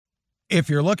If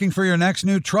you're looking for your next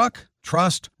new truck,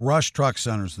 trust Rush Truck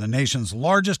Centers, the nation's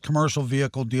largest commercial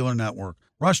vehicle dealer network.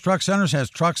 Rush Truck Centers has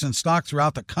trucks in stock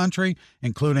throughout the country,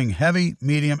 including heavy,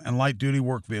 medium, and light-duty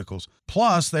work vehicles.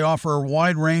 Plus, they offer a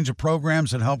wide range of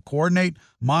programs that help coordinate,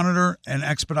 monitor, and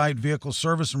expedite vehicle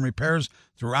service and repairs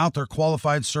throughout their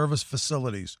qualified service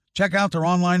facilities. Check out their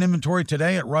online inventory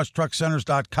today at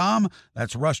rushtruckcenters.com.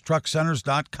 That's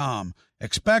rushtruckcenters.com.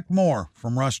 Expect more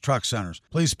from Rush Truck Centers.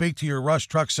 Please speak to your Rush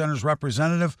Truck Centers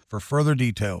representative for further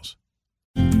details.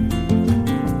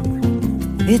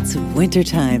 It's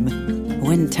wintertime.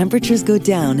 When temperatures go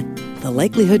down, the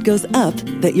likelihood goes up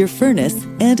that your furnace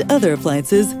and other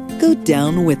appliances go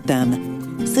down with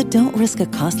them. So don't risk a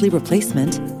costly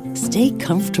replacement. Stay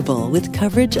comfortable with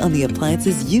coverage on the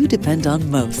appliances you depend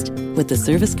on most with the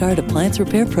Service Guard Appliance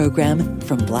Repair Program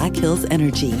from Black Hills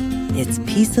Energy. It's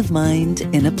peace of mind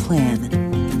in a plan.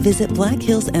 Visit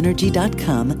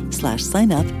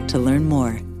blackhillsenergy.com/sign up to learn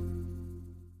more.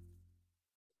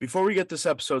 Before we get this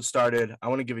episode started, I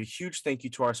want to give a huge thank you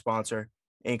to our sponsor,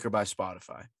 Anchor by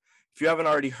Spotify. If you haven't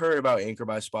already heard about Anchor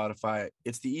by Spotify,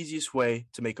 it's the easiest way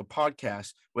to make a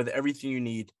podcast with everything you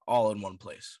need all in one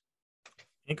place.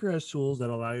 Anchor has tools that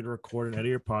allow you to record and edit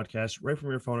your podcast right from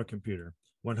your phone or computer.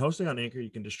 When hosting on Anchor, you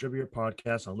can distribute your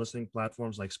podcast on listening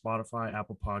platforms like Spotify,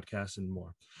 Apple Podcasts, and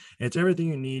more. And it's everything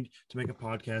you need to make a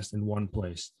podcast in one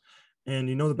place. And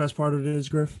you know the best part of it is,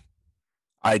 Griff?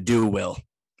 I do, Will.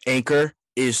 Anchor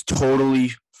is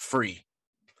totally free.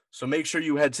 So make sure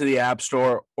you head to the App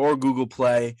Store or Google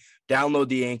Play, download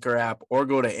the Anchor app, or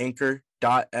go to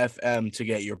anchor.fm to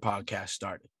get your podcast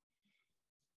started.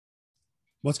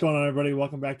 What's going on, everybody?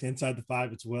 Welcome back to Inside the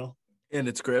Five. It's Will. And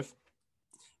it's Griff.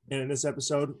 And in this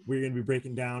episode, we're going to be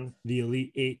breaking down the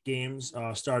Elite Eight games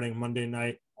starting Monday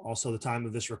night, also the time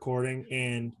of this recording,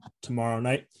 and tomorrow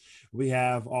night. We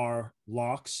have our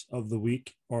locks of the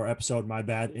week, or episode, my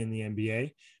bad, in the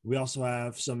NBA. We also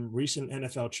have some recent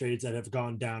NFL trades that have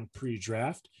gone down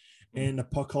pre-draft, and a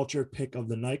Puck Culture pick of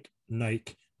the night.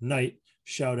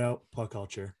 Shout out Puck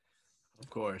Culture. Of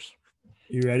course.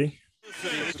 You ready?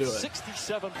 Let's do it.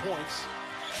 67 points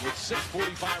with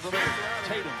 6:45 remaining.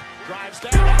 Tatum drives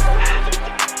down.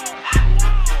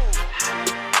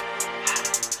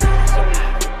 So he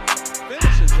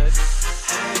finishes it,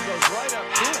 and it goes right up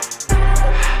to him.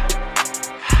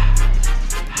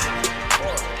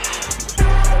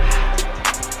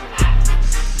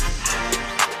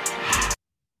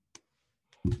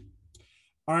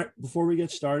 All right, before we get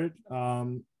started,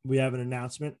 we have an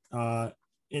announcement.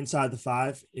 Inside the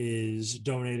Five is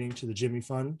donating to the Jimmy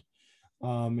Fund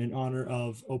in honor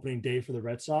of opening day for the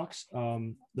Red Sox.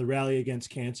 The rally against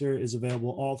cancer is available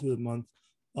all through the month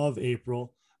of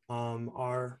April.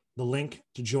 The link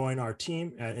to join our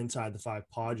team at Inside the Five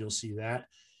Pod, you'll see that,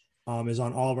 is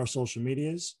on all of our social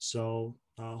medias. So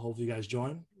hopefully you guys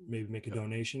join, maybe make a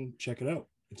donation, check it out.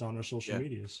 It's on our social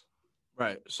medias.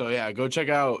 Right. So, yeah, go check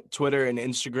out Twitter and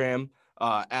Instagram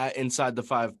at Inside the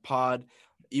Five Pod.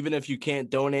 Even if you can't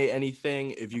donate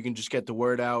anything, if you can just get the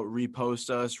word out, repost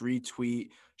us, retweet,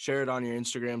 share it on your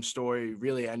Instagram story,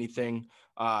 really anything,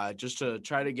 just to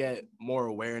try to get more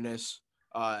awareness.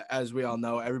 As we all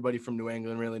know, everybody from New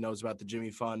England really knows about the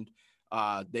Jimmy Fund.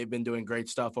 They've been doing great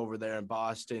stuff over there in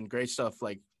Boston, great stuff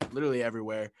like literally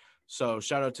everywhere. So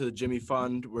shout out to the Jimmy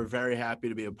Fund. We're very happy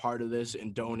to be a part of this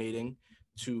and donating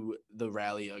to the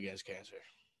rally against cancer.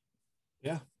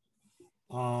 Yeah.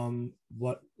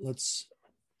 Let's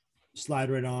slide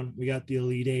right on. We got the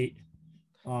Elite Eight.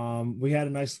 We had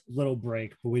a nice little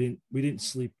break, but we didn't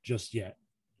sleep just yet.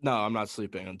 No, I'm not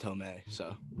sleeping until May.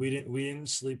 So we didn't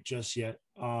sleep just yet.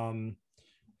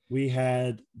 We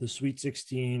had the Sweet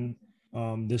 16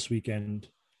 this weekend.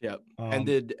 Yep.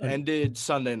 Ended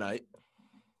Sunday night.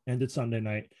 Ended Sunday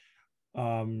night.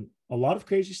 A lot of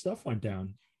crazy stuff went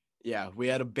down. Yeah, we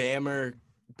had a Bammer.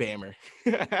 we had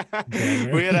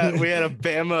a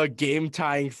Bama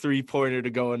game-tying three-pointer to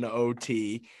go into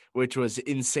OT, which was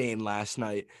insane last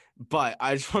night. But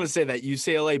I just want to say that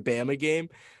UCLA-Bama game,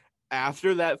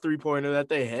 after that three-pointer that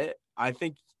they hit, I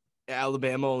think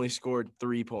Alabama only scored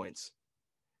 3 points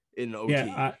in OT.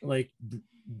 Yeah, I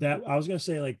was going to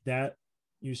say, like, that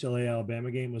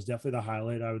UCLA-Alabama game was definitely the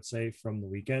highlight, I would say, from the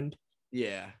weekend.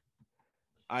 Yeah,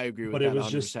 I agree with but that it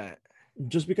was 100%.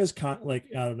 Just because, I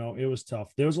don't know, it was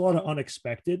tough. There was a lot of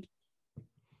unexpected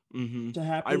to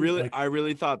happen. I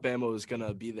really thought Bama was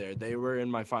gonna be there. They were in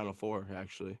my Final Four,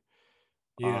 actually.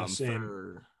 Yeah,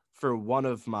 same. For one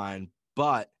of mine,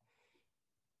 but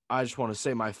I just want to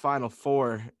say my Final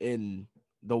Four in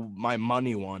my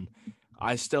money one,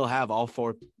 I still have all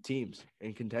four teams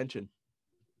in contention.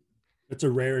 It's a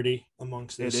rarity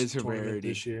amongst It this is a tournament rarity.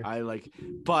 this year.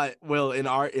 But Will, in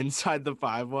our Inside the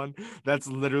Five one, that's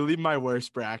literally my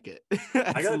worst bracket.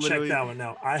 I gotta check that one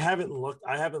now. I haven't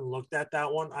looked at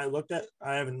that one. I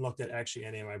haven't looked at actually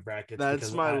any of my brackets That's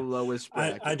because my lowest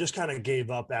bracket. I just kind of gave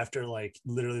up after like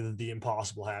literally the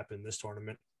impossible happened this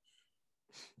tournament.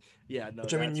 Yeah, no.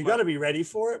 Which I mean, you got to be ready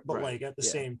for it, but Right, like at the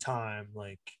same time,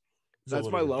 like it's that's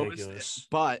a my little lowest. ridiculous.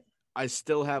 But I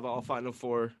still have all Final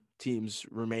Four teams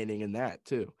remaining in that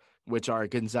too, which are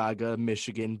Gonzaga,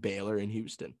 Michigan, Baylor, and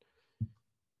Houston.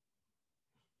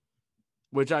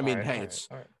 Which I mean, it's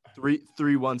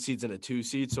 3 1 seeds and a 2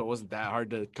 seed, so it wasn't that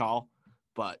hard to call,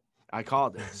 but I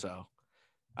called it. So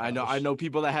I know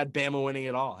people that had Bama winning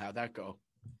it all. How'd that go?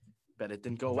 Bet it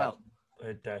didn't go well.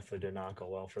 It definitely did not go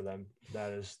well for them.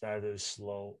 That is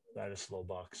slow. That is slow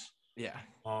bucks. Yeah.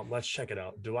 Let's check it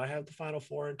out. Do I have the Final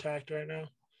Four intact right now?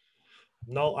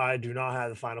 No, I do not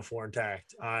have the Final Four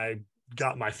intact. I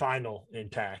got my final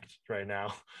intact right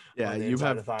now. Yeah, you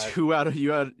have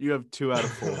 2 out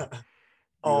of 4.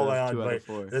 Oh my God!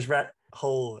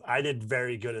 Wait, I did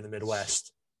very good in the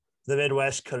Midwest. The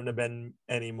Midwest couldn't have been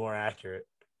any more accurate.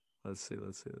 Let's see.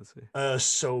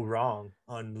 So wrong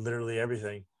on literally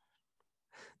everything.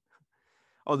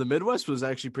 Oh, the Midwest was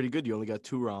actually pretty good. You only got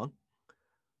 2 wrong.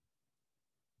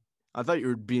 I thought you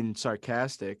were being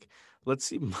sarcastic. Let's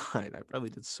see mine. I probably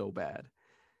did so bad.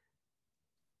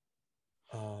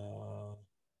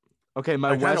 Okay,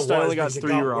 my West, I only got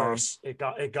 3 wrong. It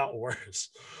got worse.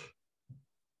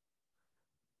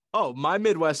 Oh, my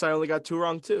Midwest, I only got 2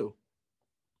 wrong too.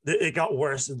 It got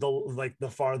worse the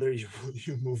farther you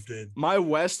moved in. My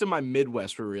West and my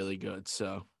Midwest were really good,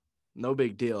 so no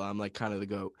big deal. I'm like kind of the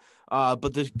GOAT.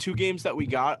 But the 2 games that we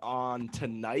got on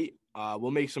tonight,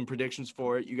 we'll make some predictions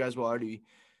for it. You guys will already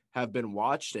have been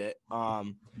watched it.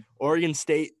 Oregon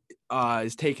State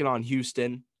is taking on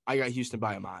Houston. I got Houston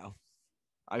by a mile.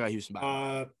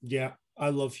 Yeah, I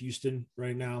love Houston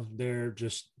right now. They're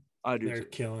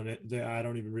killing it. I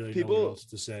don't even really know what else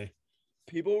to say.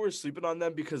 People were sleeping on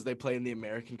them because they play in the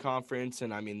American Conference,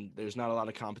 and I mean, there's not a lot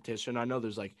of competition. I know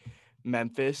there's like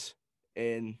Memphis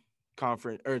in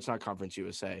conference, or it's not Conference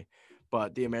USA,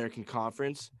 but the American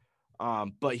Conference.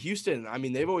 But Houston, I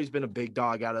mean, they've always been a big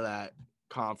dog out of that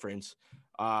conference.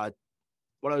 What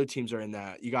other teams are in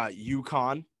that? You got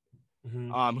UConn,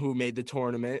 who made the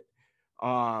tournament.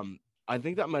 I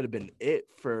think that might have been it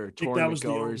for tournament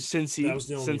goers.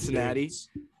 Cincinnati.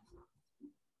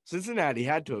 Cincinnati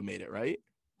had to have made it, right?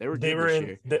 They were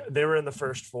in the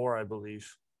first 4, I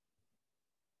believe.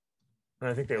 And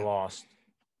I think they lost.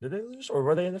 Did they lose, or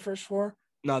were they in the first 4?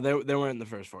 No, they weren't in the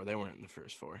first 4. They They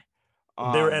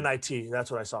were NIT.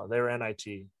 That's what I saw. They were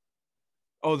NIT.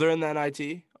 Oh, they're in the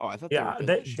NIT? Oh, I thought they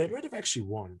might have actually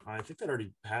won. I think that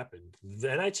already happened.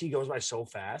 The NIT goes by so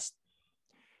fast.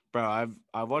 Bro,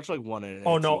 I've watched like one NIT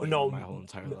no, my whole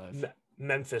entire life.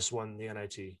 Memphis won the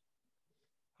NIT.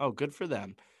 Oh, good for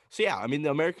them. So yeah, I mean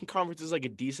the American Conference is like a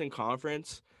decent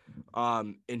conference.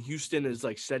 And Houston is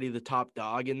like steady the top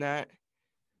dog in that.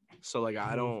 So like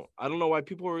I don't know why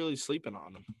people are really sleeping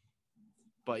on them.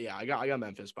 But yeah, I got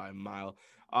Memphis by a mile.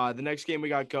 The next game we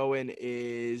got going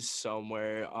is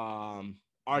somewhere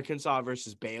Arkansas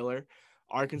versus Baylor.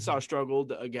 Arkansas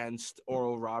struggled against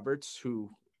Oral Roberts, who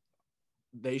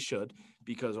they should,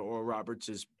 because Oral Roberts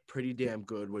is pretty damn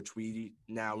good, which we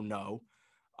now know.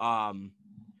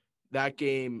 That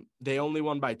game, they only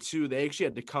won by 2. They actually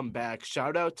had to come back.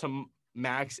 Shout out to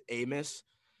Max Amos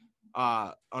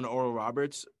on Oral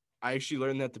Roberts. I actually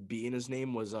learned that the B in his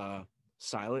name was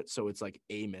silent, so it's like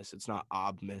Amos. It's not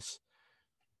Obmus.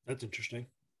 That's interesting.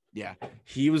 Yeah,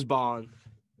 he was balling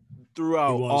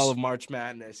throughout all of March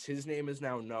Madness. His name is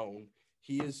now known.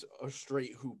 He is a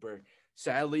straight hooper.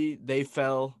 Sadly, they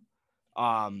fell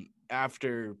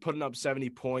after putting up 70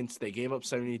 points. They gave up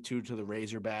 72 to the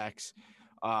Razorbacks.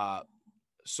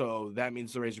 So that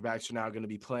means the Razorbacks are now going to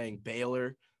be playing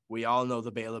Baylor. We all know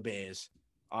the Baylor Bays.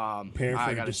 Prepare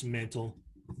for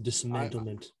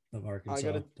dismantlement of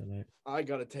Arkansas tonight. I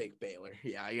gotta take Baylor.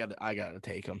 Yeah, I gotta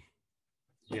take them.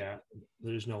 Yeah,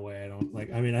 there's no way I don't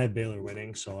like. I mean, I had Baylor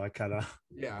winning, so I kind of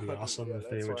be awesome if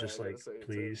they were just like,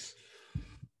 please.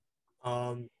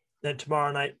 Then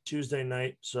tomorrow night, Tuesday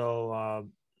night. So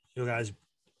you guys,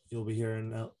 you'll be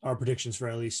hearing our predictions for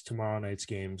at least tomorrow night's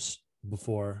games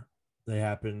before they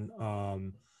happen.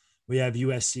 We have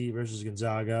USC versus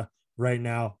Gonzaga. Right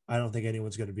now, I don't think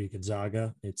anyone's going to beat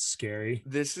Gonzaga. It's scary.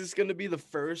 This is going to be the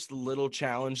first little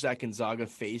challenge that Gonzaga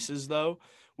faces, though,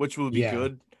 which will be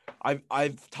good.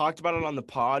 I've talked about it on the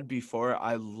pod before.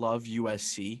 I love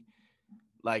USC.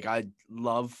 Like, I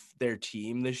love their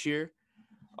team this year.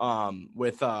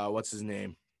 With what's his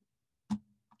name?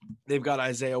 They've got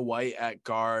Isaiah White at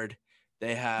guard.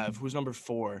 They have who's number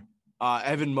 4?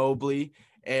 Evan Mobley,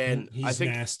 and He's I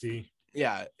think nasty.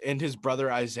 yeah, and his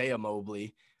brother Isaiah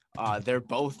Mobley. They're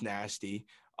both nasty.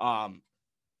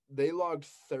 They logged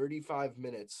 35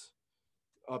 minutes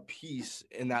apiece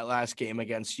in that last game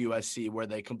against USC, where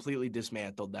they completely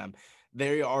dismantled them.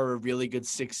 They are a really good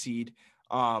 6 seed.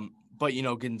 But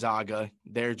Gonzaga,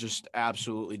 they're just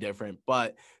absolutely different.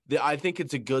 But I think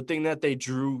it's a good thing that they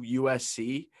drew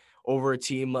USC over a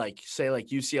team like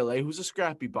UCLA, who's a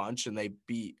scrappy bunch, and they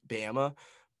beat Bama.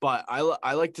 But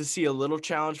I like to see a little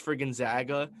challenge for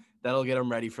Gonzaga that'll get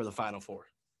them ready for the Final Four.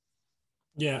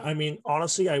 Yeah, I mean,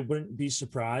 honestly, I wouldn't be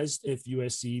surprised if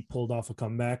USC pulled off a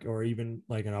comeback or even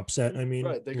like an upset. I mean,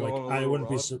 Right, they go on a I little wouldn't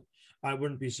run. I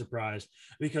wouldn't be surprised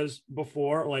because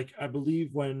before, like, I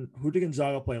believe who did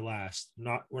Gonzaga play last?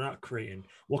 We're not Creighton.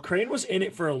 Well, Creighton was in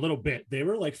it for a little bit. They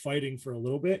were like fighting for a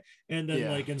little bit, and then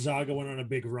Yeah. like Gonzaga went on a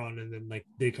big run, and then like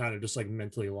they kind of just like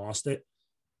mentally lost it,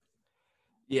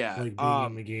 Yeah. like being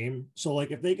in the game. So like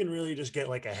if they can really just get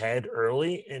like ahead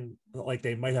early, and like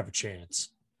they might have a chance.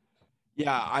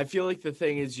 Yeah, I feel like the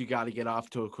thing is you got to get off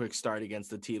to a quick start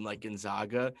against a team like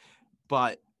Gonzaga,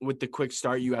 but with the quick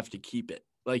start, you have to keep it.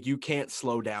 Like, you can't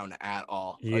slow down at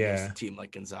all against a team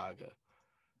like Gonzaga.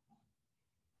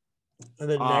 And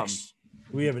then next,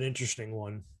 we have an interesting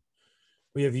one.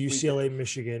 We have UCLA,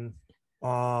 Michigan.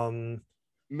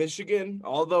 Michigan,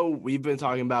 although we've been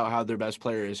talking about how their best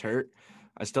player is hurt,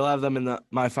 I still have them in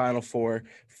my Final Four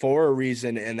for a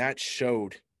reason, and that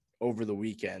showed over the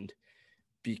weekend.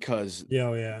 Because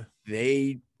who'd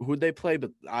they play? But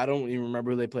I don't even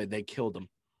remember who they played. They killed them.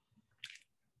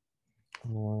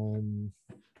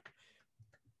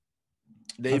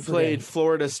 They played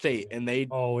Florida State, and they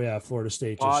Florida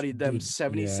State bodied them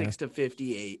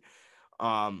 76-58.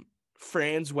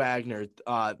 Franz Wagner.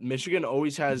 Michigan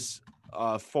always has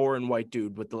a foreign white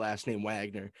dude with the last name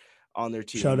Wagner on their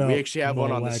team. We actually have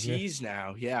one on the C's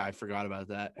now. Yeah, I forgot about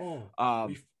that.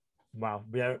 Wow,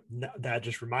 that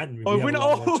just reminded me.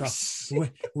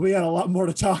 We got a lot more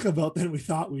to talk about than we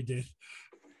thought we did.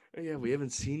 Yeah, we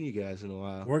haven't seen you guys in a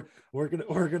while. We're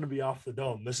gonna be off the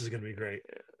dome. This is gonna be great.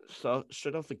 So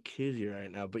straight off the kidney right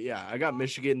now. But yeah, I got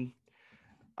Michigan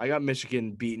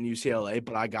beating UCLA,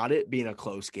 but I got it being a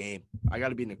close game. I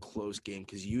got it being a close game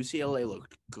because UCLA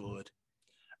looked good.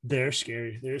 They're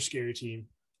scary. They're a scary team.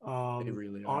 They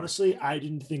really are. Honestly, I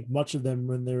didn't think much of them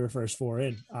when they were first 4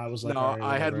 in. I was like, no,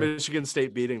 I had Michigan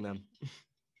State beating them.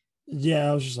 Yeah,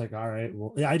 I was just like, all right,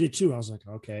 well, yeah, I did too. I was like,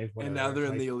 okay, whatever. And now they're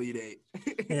in the Elite Eight.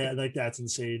 Yeah, like that's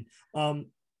insane.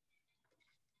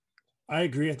 I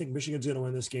agree. I think Michigan's going to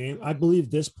win this game. I believe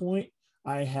this point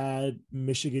I had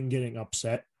Michigan getting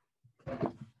upset.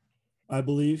 I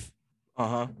believe.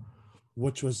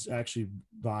 Which was actually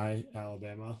by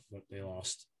Alabama, but they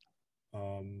lost.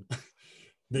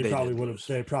 They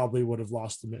probably would have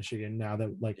lost to Michigan now that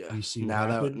we see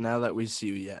now that we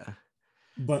see, yeah.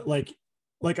 But like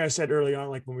I said early on,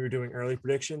 like when we were doing early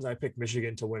predictions, I picked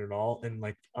Michigan to win it all, and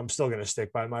like I'm still gonna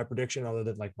stick by my prediction, other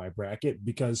than like my bracket,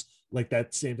 because like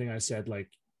that same thing I said, like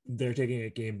they're taking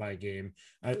it game by game.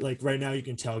 I like right now you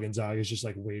can tell Gonzaga is just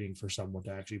like waiting for someone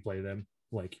to actually play them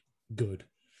like good.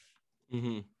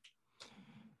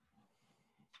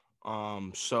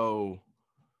 So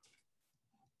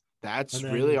that's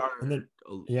really our and then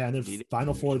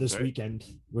Final Four this weekend,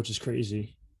 which is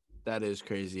crazy. That is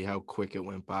crazy how quick it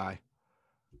went by.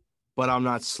 But I'm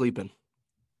not sleeping.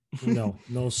 No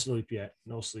sleep yet.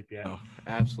 No,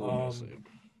 absolutely no sleep.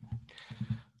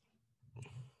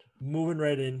 Moving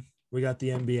right in, we got the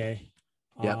NBA.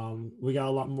 Yep. We got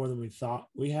a lot more than we thought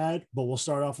we had, but we'll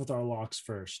start off with our locks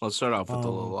first. Let's start off with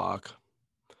the little lock.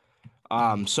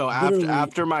 So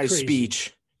after my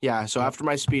speech, after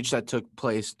my speech that took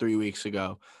place 3 weeks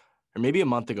ago, or maybe a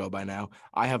month ago by now,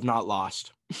 I have not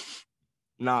lost.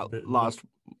 Lost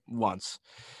once.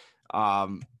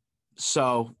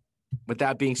 So with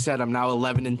that being said, I'm now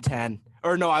 11-10.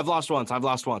 Or no, I've lost once.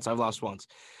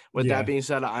 With that being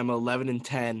said, I'm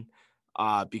 11-10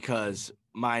 because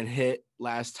mine hit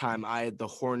last time. I had the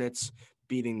Hornets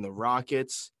beating the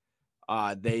Rockets.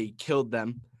 They killed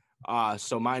them.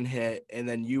 So mine hit, and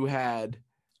then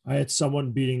I had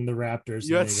someone beating the Raptors.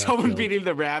 You had someone beating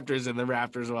the Raptors, and the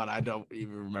Raptors won. I don't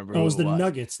even remember. It was the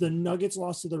Nuggets. The Nuggets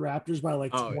lost to the Raptors by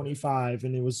 25,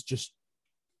 and it was just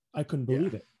I couldn't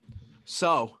believe it.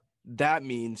 So that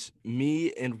means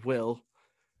me and Will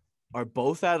are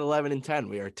both at 11-10.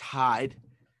 We are tied.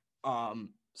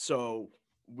 So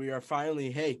we are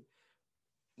finally,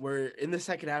 we're in the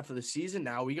second half of the season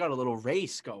now. We got a little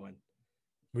race going.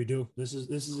 We do. This is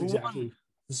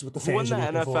what the fans Who won the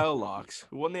are looking NFL for. locks?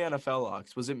 Who won the NFL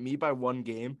locks? Was it me by one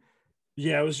game?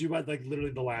 Yeah, it was you by like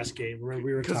literally the last game where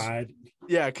we were 'Cause tied.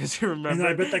 Yeah, because you And remember.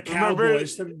 then I bet the remember-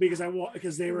 Cowboys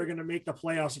because they were gonna make the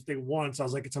playoffs if they won. So I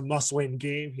was like, it's a must-win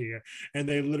game here, and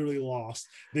they literally lost.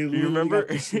 They You literally remember?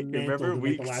 got dismantled in, like,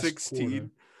 week the last 16? quarter.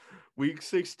 Week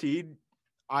 16,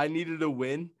 I needed a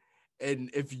win, and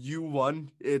if you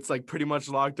won, it's like pretty much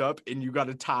locked up, and you got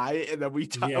a tie, and then we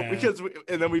tie Yeah.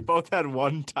 and then we both had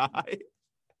one tie.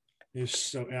 It was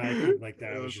so I couldn't, like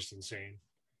that It was was- just insane.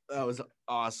 That was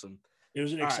awesome. It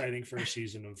was an All right. exciting first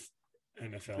season of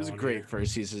NFL. It was a on great here.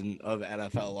 first season of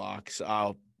NFL locks.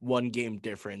 1 game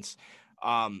difference.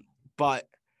 But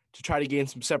to try to gain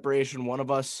some separation, one of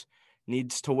us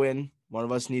needs to win. One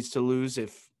of us needs to lose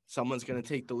if someone's going to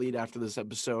take the lead after this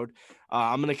episode.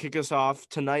 I'm going to kick us off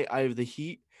tonight. I have the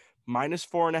Heat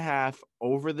 -4.5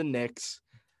 over the Knicks.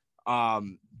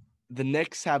 The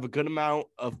Knicks have a good amount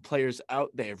of players out.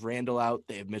 They have Randall out.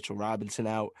 They have Mitchell Robinson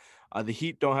out. The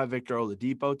Heat don't have Victor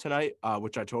Oladipo tonight,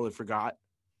 which I totally forgot.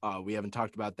 We haven't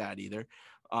talked about that either.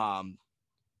 But,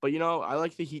 I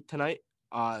like the Heat tonight.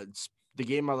 It's the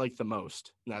game I like the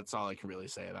most. That's all I can really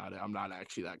say about it. I'm not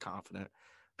actually that confident.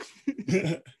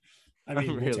 I mean, I'm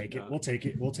we'll really take it. not. We'll take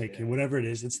it. We'll take Yeah. it. Whatever it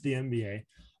is, it's the NBA.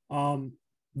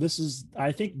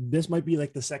 I think this might be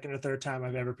like the second or third time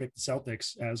I've ever picked the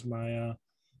Celtics as my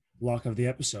lock of the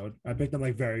episode. I picked them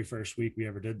like very first week we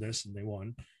ever did this, and they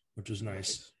won, which was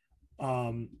nice.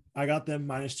 I got them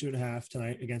 -2.5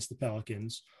 tonight against the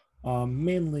Pelicans,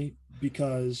 mainly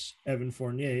because Evan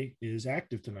Fournier is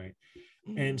active tonight.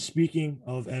 And speaking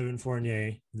of Evan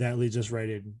Fournier, that leads us right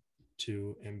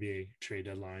into NBA trade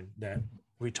deadline that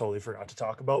we totally forgot to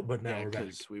talk about, but now Yeah, we're back.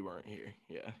 because we weren't here.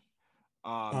 Yeah.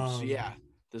 So yeah,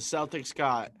 the Celtics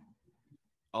got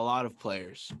a lot of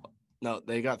players. No,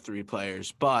 they got 3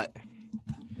 players, but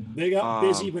They got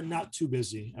busy, but not too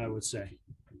busy, I would say.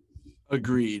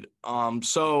 agreed.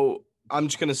 So I'm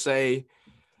just gonna say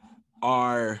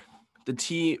the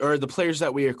players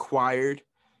that we acquired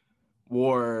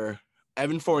were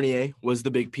Evan Fournier was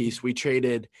the big piece. We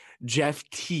traded Jeff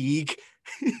Teague,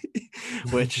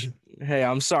 which hey,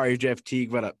 I'm sorry, Jeff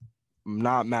Teague, but I'm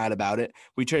not mad about it.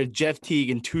 We traded Jeff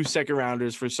Teague and 2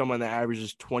 second-rounders for someone that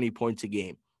averages 20 points a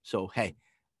game. So hey,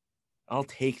 I'll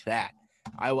take that.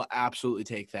 I will absolutely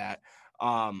take that.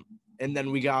 And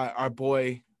then we got our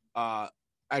boy, our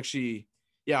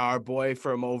boy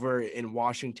from over in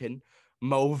Washington,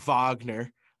 Mo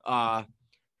Wagner. And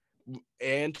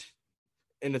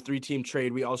in a 3-team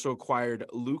trade, we also acquired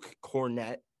Luke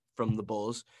Cornett from the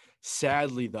Bulls.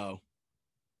 Sadly, though,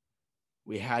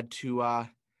 we had to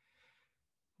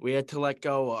let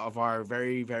go of our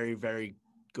very, very, very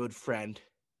good friend,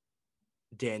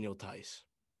 Daniel Tice.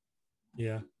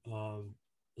 Yeah. I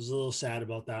was a little sad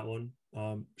about that one.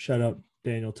 Shout out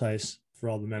Daniel Tice for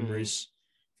all the memories,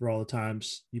 for all the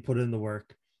times you put in the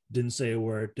work, didn't say a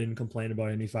word, didn't complain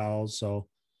about any fouls. So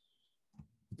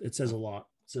it says a lot.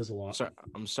 It says a lot. Sorry,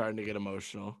 I'm starting to get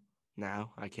emotional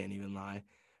now. I can't even lie.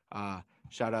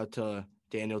 Shout out to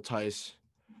Daniel Tice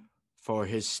for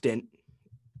his stint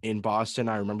in Boston.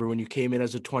 I remember when you came in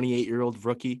as a 28-year-old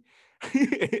rookie.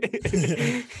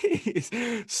 He's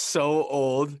so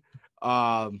old.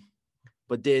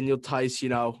 But Daniel Tice,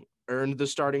 earned the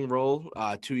starting role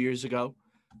 2 years ago.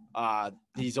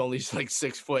 He's only like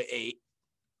 6'8",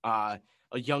 a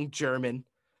young German.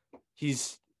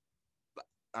 There's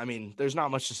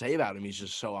not much to say about him. He's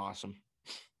just so awesome.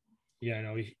 Yeah, I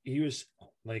know. He was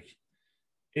like,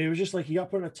 it was just like he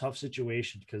got put in a tough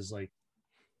situation because like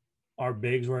our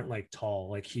bigs weren't like tall.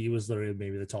 Like he was literally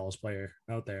maybe the tallest player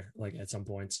out there, like at some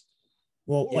points.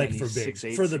 Well, Yeah, like and for he's bigs,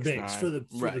 6'8", for the 6'9". bigs, for the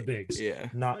Right. bigs, Yeah.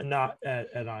 not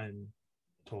at I'm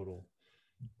total,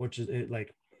 which is it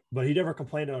like. But he never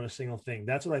complained about a single thing.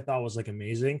 That's what I thought was like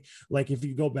amazing. Like if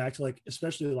you go back to like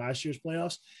especially last year's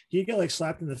playoffs, he'd get like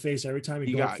slapped in the face every time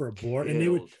he'd go up for a board, and they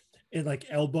would and like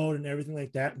elbowed and everything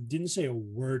like that. Didn't say a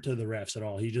word to the refs at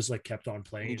all. He just like kept on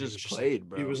playing. He and just was played, like,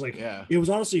 bro. It was like yeah. it was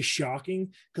honestly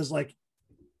shocking because like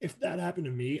if that happened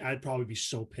to me, I'd probably be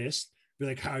so pissed. Be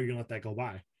like, how are you gonna let that go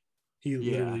by? He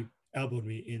literally elbowed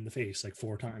me in the face like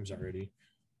 4 times already.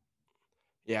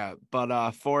 Yeah,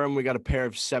 but for him, we got a pair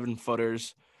of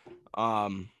 7-footers,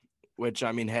 which,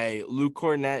 hey, Luke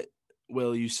Cornett,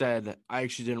 Will, you said, I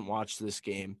actually didn't watch this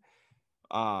game.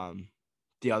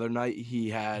 The other night,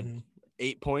 he had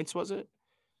 8 points, was it?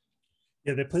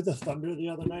 Yeah, they played the Thunder the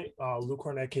other night. Luke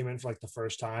Cornett came in for like the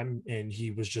first time, and he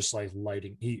was just like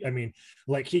lighting. He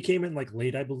came in like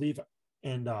late, I believe,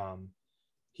 and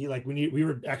he like we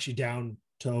were actually down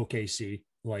to OKC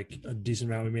like a decent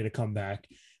amount. We made a comeback.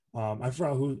 I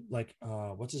forgot who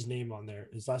what's his name on there.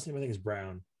 His last name I think is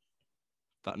Brown.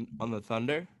 On the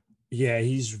Thunder? Yeah,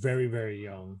 he's very, very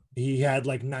young. He had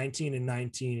like 19 and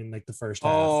 19 in like the first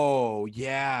half. Oh,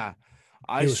 yeah.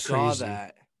 I It was saw crazy.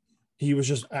 that. He was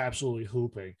just absolutely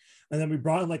hooping. And then we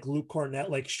brought in like Luke Cornett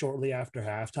like shortly after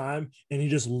halftime, and he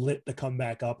just lit the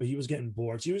comeback up. He was getting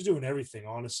boards. He was doing everything,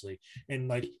 honestly. And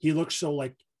like he looked so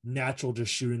like natural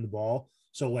just shooting the ball.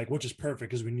 So like, which is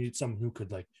perfect because we needed someone who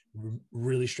could like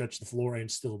really stretch the floor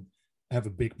and still have a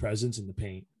big presence in the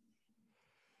paint.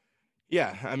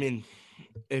 Yeah, I mean,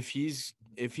 if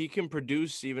he can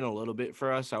produce even a little bit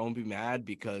for us, I won't be mad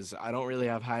because I don't really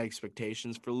have high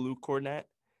expectations for Luke Cornett.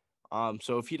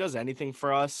 So if he does anything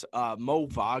for us, Mo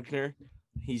Wagner,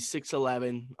 he's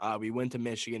 6'11". We went to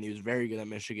Michigan. He was very good at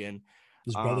Michigan.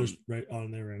 His brother's right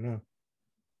on there right now.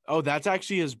 Oh, that's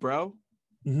actually his bro?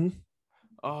 Mm-hmm.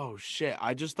 Oh, shit.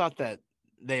 I just thought that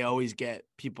they always get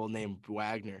people named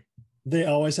Wagner. They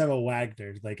always have a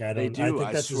Wagner. Like I They don't. do. I think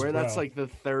I that's swear his bro. that's like the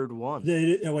third one.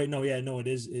 Wait, no, yeah, no, it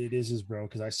is. It is his bro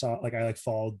because I saw like I like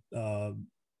followed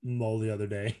Mo the other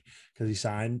day because he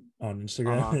signed on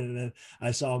Instagram, and then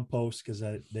I saw him post because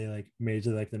they like made it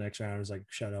to like the next round. I was like,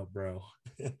 "Shout out, bro!"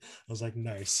 I was like,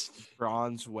 "Nice."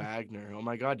 Franz Wagner. Oh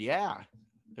my God, yeah,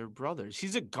 they're brothers.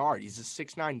 He's a guard. He's a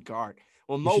 6'9" guard.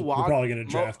 Well, We're probably gonna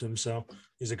draft him, so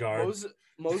he's a guard.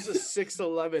 Mo's a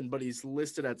 6'11", but he's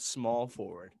listed at small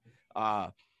forward.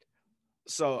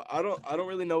 So I don't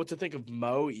really know what to think of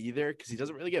Mo either because he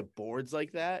doesn't really get boards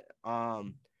like that.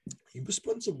 He was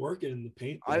putting some work in the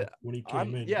paint when he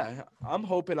came in. Yeah, I'm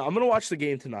hoping I'm gonna watch the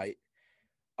game tonight.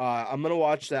 I'm gonna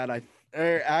watch that.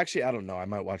 Actually, I don't know. I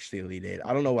might watch the Elite Eight.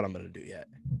 I don't know what I'm gonna do yet.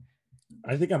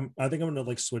 I think I'm gonna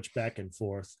like switch back and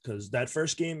forth because that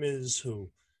first game is who?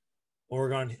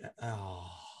 Oregon.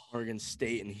 Oh. Oregon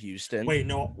State and Houston.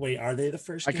 Wait, are they the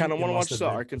first game? I kind of want to watch the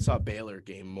Arkansas Baylor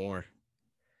game more.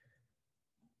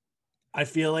 I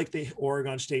feel like the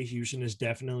Oregon State Houston is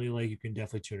definitely like you can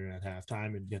definitely tune in at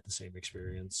halftime and get the same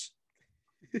experience.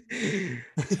 All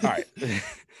right.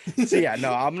 So yeah,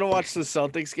 no, I'm gonna watch the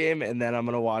Celtics game and then I'm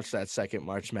gonna watch that second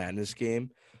March Madness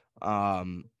game.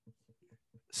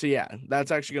 So yeah,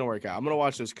 that's actually gonna work out. I'm gonna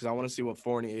watch this because I want to see what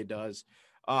Fournier does.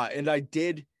 And I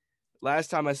did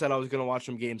last time I said I was gonna watch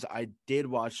some games. I did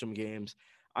watch some games.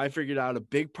 I figured out a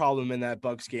big problem in that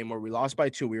Bucks game where we lost by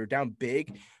 2. We were down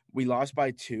big. We lost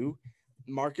by 2.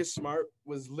 Marcus Smart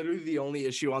was literally the only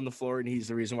issue on the floor, and he's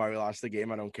the reason why we lost the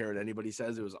game. I don't care what anybody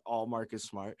says. It was all Marcus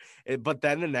Smart. But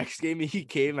then the next game, he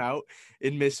came out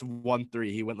and missed 1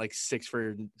 3. He went like 6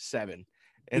 for 7.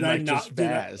 And did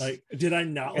I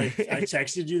not I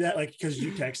texted you that because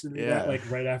you texted me that like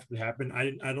right after it happened.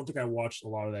 I don't think I watched a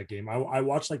lot of that game. I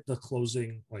watched like the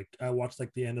closing, like I watched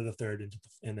like the end of the third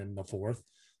and then the fourth.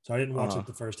 So I didn't watch like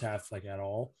the first half like at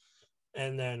all.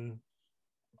 And then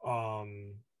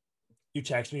you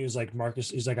text me, he was like, Marcus,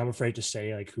 he's like, I'm afraid to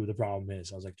say like who the problem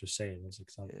is. I was like, just say it. I was like,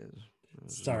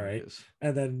 it's all right.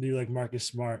 And then you like Marcus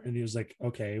Smart, and he was like,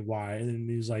 okay, why? And then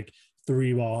he was like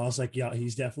 3 ball. I was like, yeah,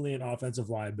 he's definitely an offensive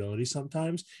liability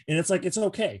sometimes. And it's like, it's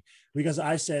okay. Because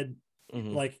I said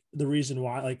like the reason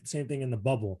why, like same thing in the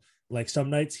bubble. Like some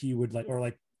nights he would like, or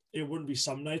like it wouldn't be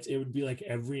some nights, it would be like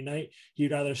every night.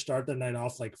 He'd either start the night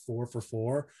off like 4 for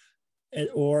 4.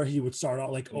 Or he would start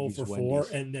out like 0 for 4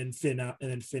 and then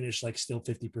finish like still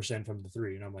 50% from the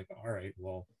 3. And I'm like, all right,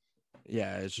 well,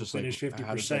 yeah, it's just finish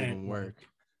 50% work.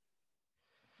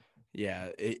 Yeah,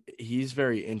 he's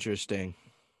very interesting.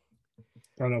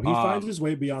 I don't know. He finds his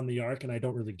way beyond the arc, and I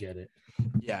don't really get it.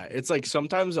 Yeah, it's like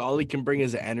sometimes all he can bring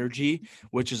is energy,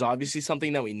 which is obviously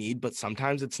something that we need, but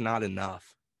sometimes it's not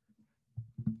enough.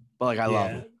 But like, I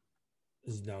love him.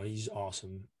 No, he's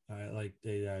awesome. I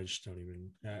just don't even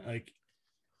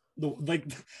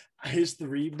his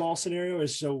 3 ball scenario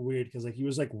is so weird because like he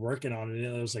was like working on it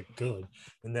and it was like good,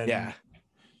 and then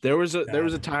there was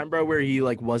a time, bro, where he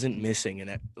like wasn't missing, and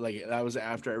it like that was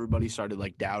after everybody started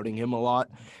like doubting him a lot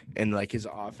and like his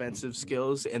offensive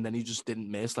skills, and then he just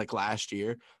didn't miss like last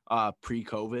year,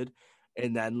 pre-COVID,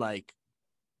 and then like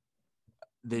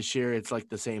this year it's like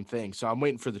the same thing. So I'm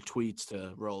waiting for the tweets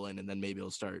to roll in, and then maybe he'll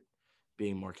start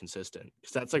being more consistent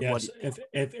because that's like what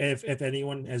if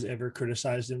anyone has ever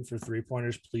criticized him for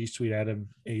 3-pointers, please tweet at him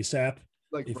ASAP.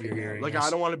 Like if you're hearing like us. I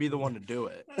don't want to be the one to do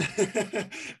it.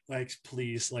 Like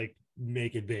please like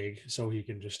make it big so he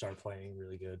can just start playing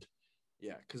really good.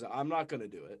 Yeah, because I'm not gonna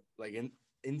do it. Like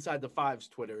inside the fives,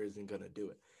 Twitter isn't gonna do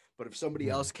it. But if somebody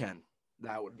else can,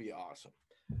 that would be awesome.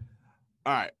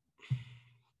 All right.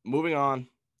 Moving on.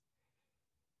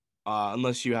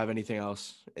 Unless you have anything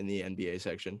else in the NBA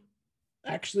section.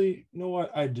 Actually, you know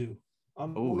what? I do.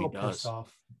 I'm a little pissed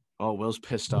off. Oh, Will's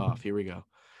pissed off. Here we go.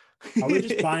 Are we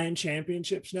just buying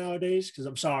championships nowadays? Because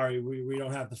I'm sorry, we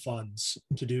don't have the funds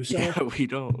to do so. Yeah, we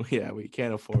don't. Yeah, we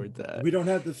can't afford that. We don't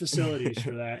have the facilities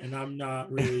for that, and I'm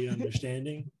not really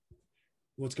understanding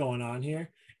what's going on here.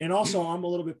 And also, I'm a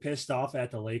little bit pissed off at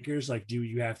the Lakers. Like, do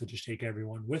you have to just take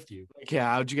everyone with you?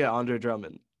 Yeah, how'd you get Andre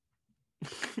Drummond?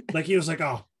 Like, he was like,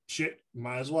 oh, shit,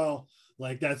 might as well.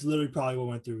 Like, that's literally probably what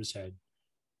went through his head.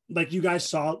 Like, you guys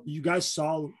saw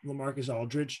LaMarcus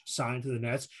Aldridge sign to the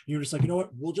Nets. You were just like, you know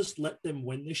what? We'll just let them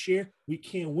win this year. We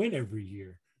can't win every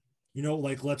year. You know,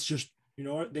 like, let's just, you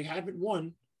know what? They haven't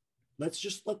won. Let's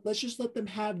just let them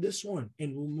have this one,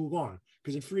 and we'll move on.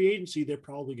 Because in free agency, they're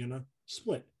probably gonna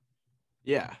split.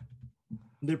 Yeah.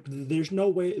 There's no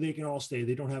way they can all stay.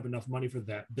 They don't have enough money for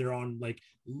that. They're on like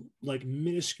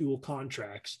minuscule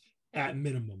contracts at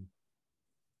minimum.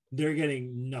 They're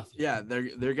getting nothing. Yeah,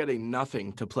 they're getting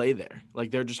nothing to play there.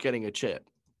 Like, they're just getting a chip.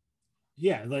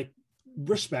 Yeah, like,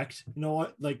 respect. You know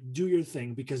what? Like, do your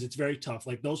thing, because it's very tough.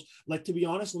 Like, those, like, to be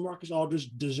honest, LaMarcus Aldridge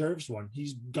deserves one.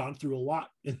 He's gone through a lot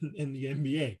in the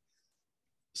NBA.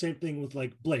 Same thing with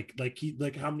like Blake.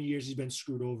 Like how many years he's been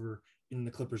screwed over in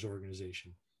the Clippers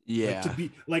organization. Yeah.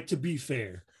 To be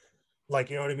fair. Like,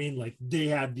 you know what I mean? Like, they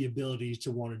have the ability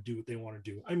to want to do what they want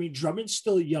to do. I mean, Drummond's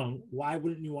still young. Why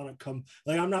wouldn't you want to come?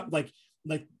 Like, I'm not like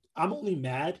I'm only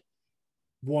mad.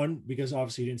 One, because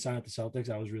obviously he didn't sign up the Celtics.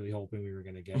 I was really hoping we were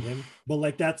going to get him. But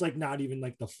like, that's like not even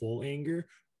like the full anger.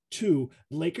 Two,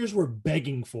 the Lakers were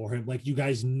begging for him. Like, you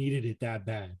guys needed it that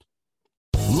bad.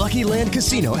 Lucky Land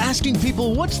Casino, asking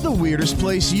people, what's the weirdest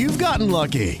place you've gotten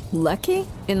lucky? Lucky?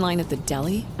 In line at the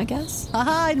deli, I guess?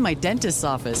 Aha, in my dentist's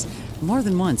office. More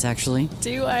than once, actually.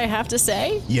 Do I have to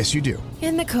say? Yes, you do.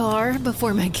 In the car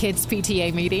before my kids'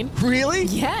 PTA meeting. Really?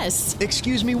 Yes.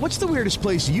 Excuse me, what's the weirdest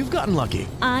place you've gotten lucky?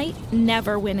 I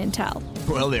never win and tell.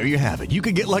 Well, there you have it. You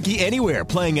can get lucky anywhere,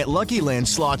 playing at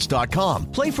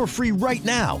LuckyLandSlots.com. Play for free right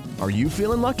now. Are you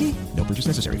feeling lucky? No purchase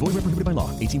necessary. Void where prohibited by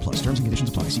law. 18 plus. Terms and conditions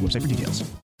apply. See website for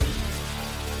details.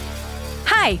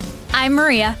 Hi, I'm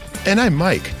Maria. And I'm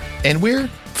Mike. And we're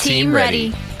Team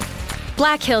Ready.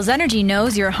 Black Hills Energy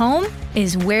knows your home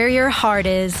is where your heart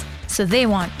is. So they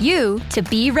want you to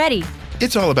be ready.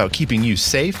 It's all about keeping you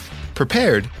safe,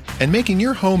 prepared, and making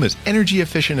your home as energy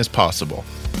efficient as possible.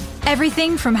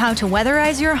 Everything from how to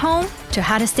weatherize your home to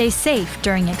how to stay safe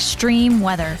during extreme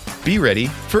weather. Be ready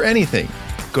for anything.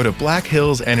 Go to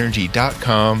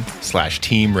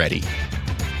blackhillsenergy.com/team ready.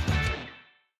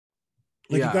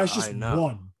 Like, you guys just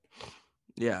won.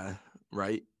 Yeah,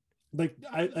 right. Like,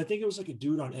 I think it was like a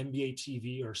dude on NBA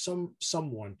TV or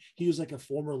someone. He was like a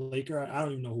former Laker. I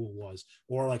don't even know who it was.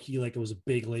 Or like he like was a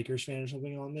big Lakers fan or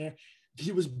something on there.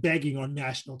 He was begging on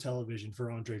national television for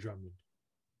Andre Drummond.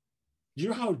 Do you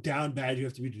know how down bad you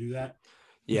have to be to do that?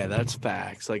 Yeah, that's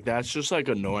facts. Like, that's just like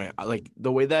annoying. Like,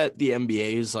 the way that the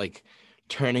NBA is like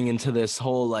turning into this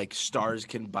whole like stars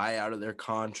can buy out of their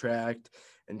contract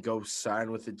and go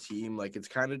sign with the team. Like, it's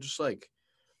kind of just like,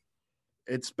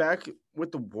 it's back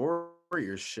with the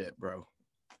Warriors shit, bro.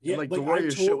 Yeah, and, like the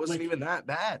Warriors shit wasn't even that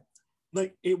bad.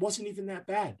 Like, it wasn't even that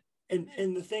bad. And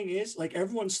the thing is, like,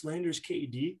 everyone slanders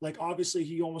KD. Like, obviously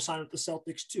he almost signed with the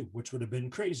Celtics too, which would have been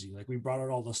crazy. Like, we brought out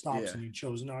all the stops and he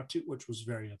chose not to, which was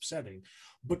very upsetting.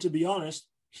 But to be honest,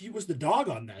 he was the dog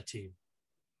on that team.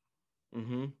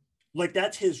 Mm-hmm. Like,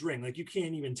 that's his ring. Like, you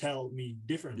can't even tell me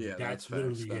differently. Yeah, that's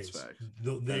literally his. Facts.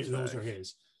 Those are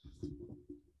his.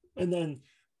 And then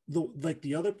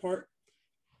the other part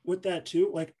with that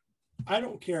too, like, I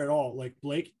don't care at all. Like,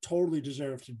 Blake totally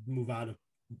deserved to move out of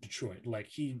Detroit. Like,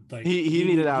 he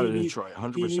needed out of Detroit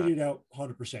 100%. He needed out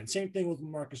 100%. Same thing with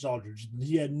Marcus Aldridge.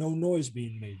 He had no noise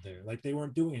being made there. Like, they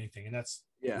weren't doing anything, and that's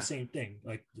the same thing.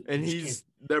 Like, and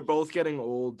they're both getting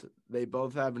old. They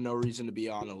both have no reason to be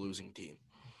on a losing team.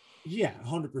 Yeah,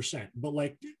 100%. But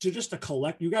like, to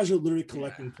collect, you guys are literally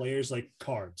collecting players like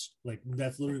cards. Like,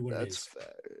 that's literally what it is.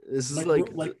 This is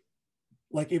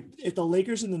like if the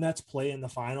Lakers and the Nets play in the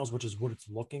finals, which is what it's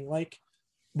looking like,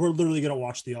 we're literally gonna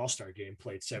watch the All-Star game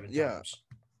played 7 times.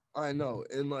 I know.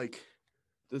 And like,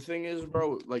 the thing is,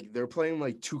 bro, like, they're playing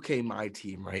like 2K My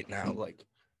Team right now, like,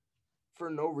 for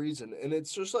no reason. And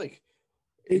it's just like,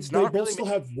 they both still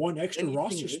have one extra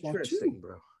roster spot too,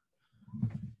 bro.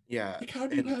 Yeah. Like, how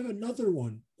do you have another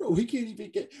one? Bro, we couldn't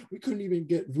even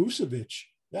get Vucevic.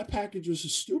 That package was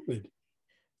just stupid.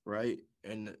 Right.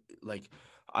 And like,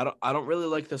 I don't really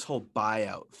like this whole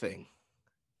buyout thing.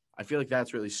 I feel like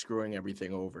that's really screwing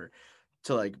everything over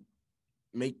to like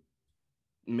make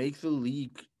the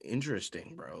league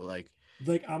interesting, bro. Like,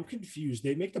 I'm confused.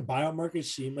 They make the buyout market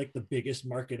seem like the biggest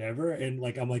market ever. And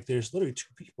like, I'm like, there's literally 2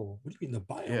 people. What do you mean the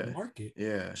buyout market?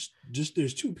 Yeah. Just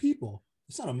there's 2 people.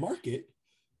 It's not a market.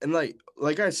 And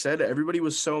like I said, everybody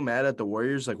was so mad at the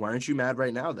Warriors. Like, why aren't you mad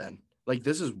right now then? Like,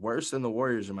 this is worse than the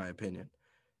Warriors, in my opinion.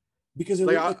 Because it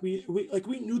looked like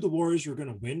we knew the Warriors were going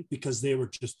to win because they were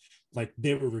just like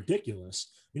they were ridiculous.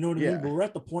 You know what I mean? But we're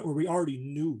at the point where we already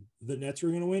knew the Nets were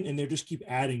going to win, and they just keep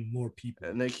adding more people,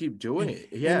 and they keep doing it.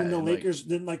 Yeah, and the Lakers,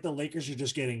 then the Lakers are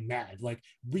just getting mad. Like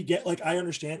we get, like I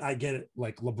understand, I get it.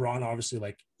 Like LeBron, obviously,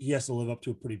 like he has to live up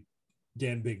to a pretty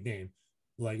damn big name.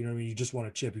 Like you know what I mean? You just want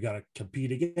a chip, you got to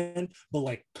compete again. But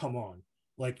like, come on,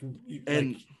 like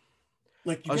and.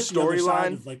 Like you a get the other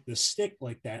side storyline of like the stick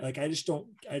like that. Like I just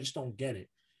don't get it.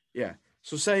 Yeah.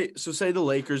 So say the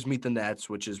Lakers meet the Nets,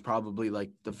 which is probably like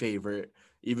the favorite,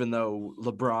 even though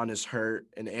LeBron is hurt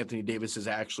and Anthony Davis is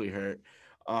actually hurt.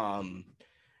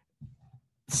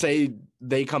 Say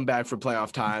they come back for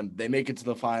playoff time, they make it to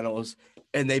the finals,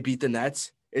 and they beat the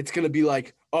Nets. It's gonna be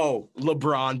like, oh,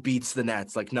 LeBron beats the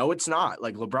Nets. Like, no, it's not.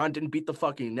 Like LeBron didn't beat the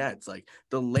fucking Nets. Like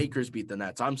the Lakers beat the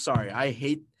Nets. I'm sorry. I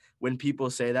hate when people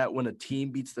say that when a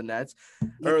team beats the Nets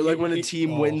or like when a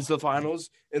team wins the finals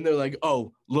and they're like,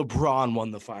 oh, LeBron won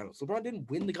the finals. LeBron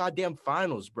didn't win the goddamn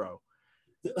finals, bro.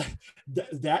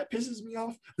 That pisses me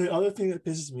off. The other thing that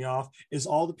pisses me off is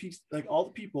all the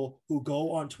people who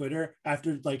go on Twitter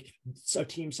after like a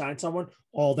team signs someone,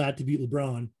 all that to beat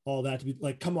LeBron, all that to be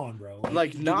like, come on, bro.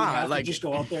 Like not like just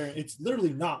go out there. It's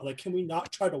literally not like, can we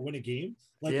not try to win a game?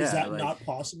 Like, is that not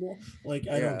possible? Like,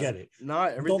 I don't get it.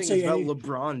 Not everything is about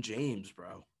LeBron James,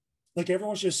 bro. Like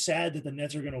everyone's just sad that the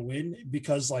Nets are going to win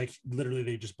because like literally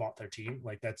they just bought their team.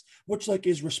 Like that's which like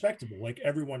is respectable. Like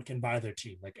everyone can buy their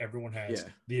team. Like everyone has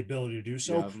the ability to do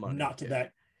so, not to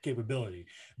that capability.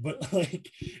 But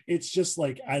like it's just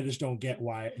like I just don't get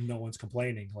why no one's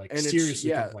complaining. Like and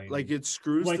seriously complaining. Like it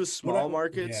screws the small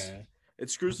markets. Yeah. It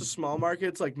screws the small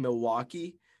markets like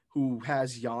Milwaukee, who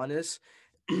has Giannis.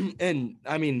 And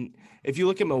I mean, if you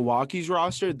look at Milwaukee's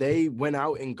roster, they went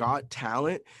out and got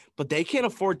talent, but they can't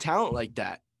afford talent like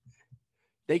that.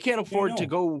 They can't afford to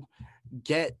go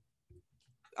get,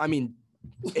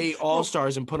 8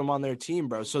 all-stars and put them on their team,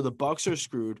 bro. So the Bucks are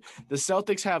screwed. The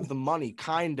Celtics have the money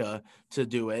kinda to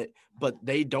do it, but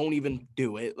they don't even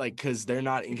do it, like because they're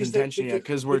not in contention yet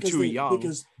because we're too young.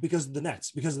 Because of the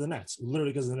Nets,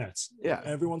 literally because of the Nets. Yeah,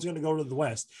 everyone's gonna go to the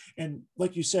West, and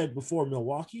like you said before,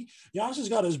 Milwaukee, Giannis has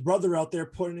got his brother out there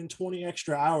putting in 20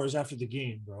 extra hours after the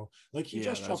game, bro. Like he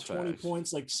just dropped 20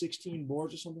 points, like 16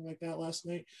 boards or something like that last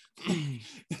night.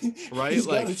 Right, he's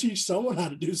got to teach someone how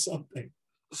to do something.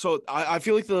 So I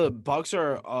feel like the Bucks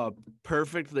are a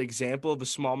perfect example of a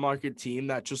small market team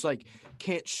that just like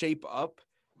can't shape up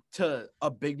to a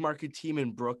big market team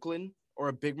in Brooklyn or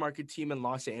a big market team in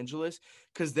Los Angeles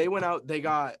because they went out, they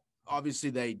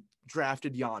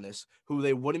drafted Giannis, who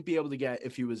they wouldn't be able to get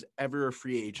if he was ever a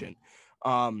free agent.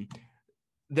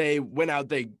 They went out,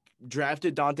 they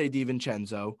drafted Dante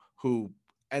DiVincenzo, who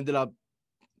ended up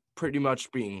pretty much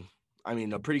being,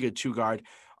 a pretty good 2-guard.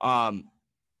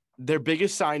 Their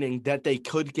biggest signing that they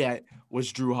could get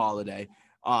was Drew Holiday.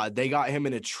 They got him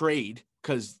in a trade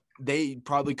because they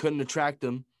probably couldn't attract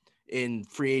him in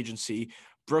free agency.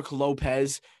 Brooke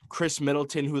Lopez, Chris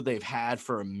Middleton, who they've had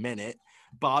for a minute,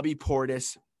 Bobby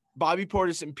Portis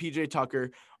and PJ Tucker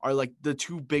are like the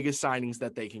 2 biggest signings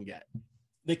that they can get.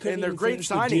 And they're great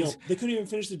signings. They couldn't even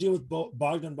finish the deal with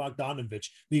Bogdan Bogdanovic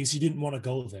because he didn't want to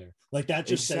go there. Like that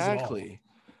just says it all.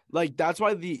 Like that's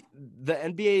why the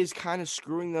NBA is kind of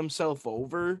screwing themselves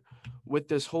over with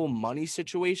this whole money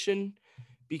situation,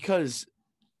 because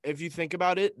if you think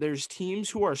about it, there's teams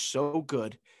who are so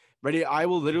good. Ready? I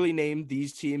will literally name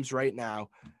these teams right now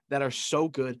that are so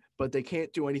good, but they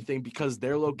can't do anything because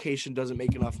their location doesn't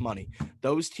make enough money.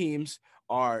 Those teams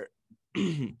are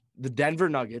the Denver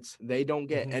Nuggets. They don't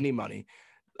get any money.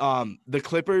 The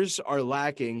Clippers are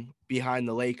lacking behind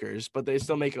the Lakers, but they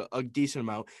still make a decent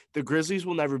amount. The Grizzlies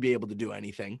will never be able to do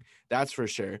anything. That's for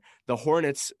sure. The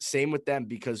Hornets, same with them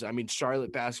because,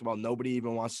 Charlotte basketball, nobody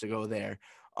even wants to go there.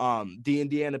 The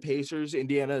Indiana Pacers,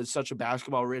 Indiana is such a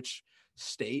basketball-rich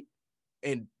state,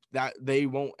 and that they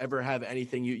won't ever have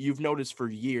anything. You've noticed for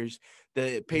years,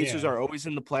 the Pacers are always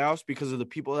in the playoffs because of the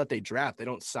people that they draft. They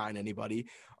don't sign anybody.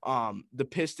 The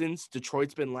Pistons,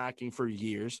 Detroit's been lacking for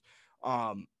years.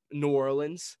 New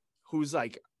Orleans, who's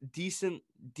like decent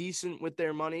with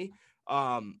their money,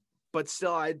 but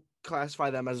still I'd classify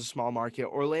them as a small market.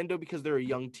 Orlando, because they're a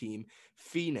young team.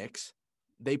 Phoenix,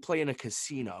 they play in a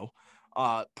casino.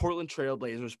 Portland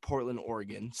Trailblazers, Portland,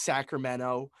 Oregon.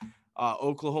 Sacramento,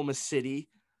 Oklahoma City,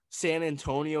 San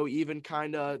Antonio, even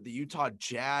kind of the Utah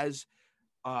Jazz,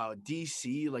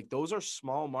 DC. Like those are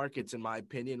small markets in my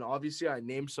opinion. Obviously I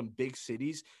named some big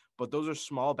cities, but those are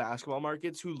small basketball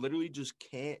markets who literally just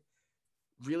can't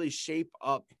really shape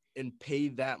up and pay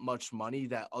that much money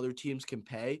that other teams can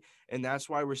pay. And that's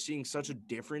why we're seeing such a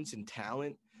difference in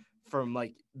talent from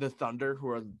like the Thunder, who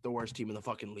are the worst team in the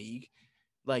fucking league.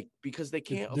 Like, because they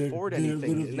can't afford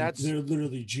anything. And they're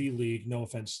literally G League. No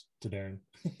offense to Darren.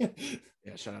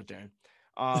 Yeah, shout out Darren.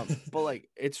 But like,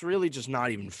 it's really just not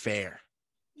even fair.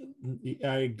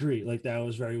 I agree. Like, that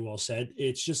was very well said.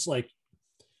 It's just like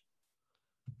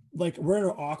we're in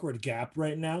an awkward gap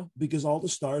right now because all the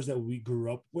stars that we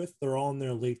grew up with, they're all in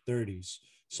their late 30s.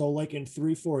 So like in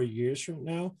 3-4 years from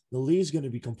now, the league's going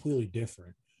to be completely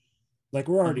different. Like,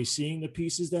 we're already seeing the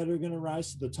pieces that are going to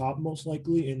rise to the top most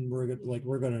likely, and we're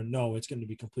going to know it's going to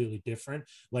be completely different.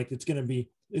 Like,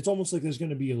 it's almost like there's going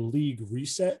to be a league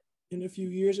reset in a few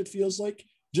years, it feels like,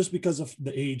 just because of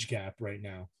the age gap right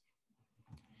now.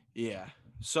 Yeah.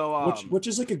 So which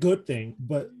is like a good thing,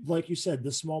 but like you said,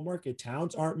 the small market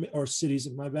towns or cities,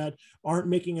 aren't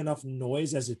making enough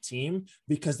noise as a team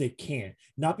because they can't.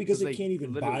 Not because they can't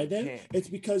even buy them. It's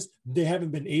because they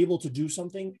haven't been able to do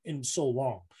something in so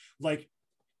long. Like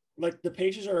the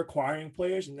Pacers are acquiring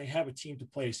players, and they have a team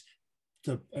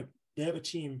they have a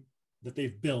team that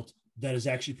they've built that is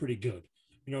actually pretty good.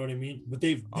 You know what I mean? But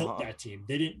they've built that team.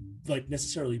 They didn't like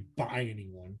necessarily buy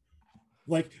anyone.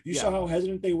 Like, you saw how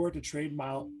hesitant they were to trade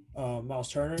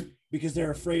Miles Turner because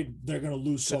they're afraid they're going to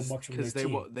lose so much from their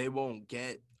team. They won't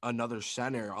get another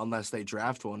center unless they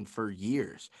draft one for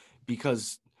years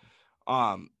because,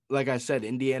 like I said,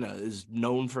 Indiana is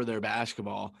known for their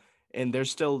basketball, and they're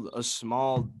still a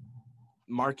small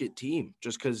market team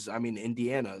just because, I mean,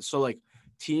 Indiana. So, like,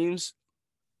 teams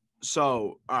 –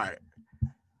 so, all right.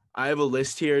 I have a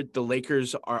list here. The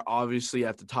Lakers are obviously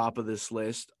at the top of this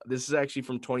list. This is actually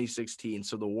from 2016,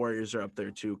 so the Warriors are up there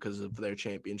too because of their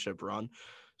championship run.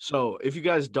 So if you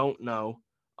guys don't know,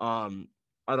 I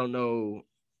don't know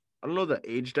the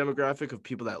age demographic of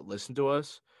people that listen to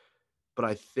us, but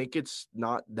I think it's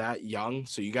not that young.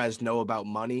 So you guys know about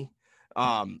money.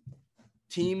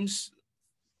 Teams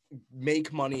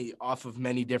make money off of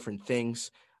many different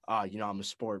things. I'm a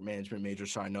sport management major,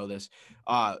 so I know this.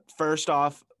 First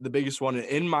off, the biggest one,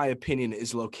 in my opinion,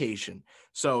 is location.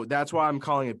 So that's why I'm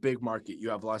calling it big market.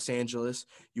 You have Los Angeles,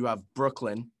 you have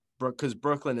Brooklyn, because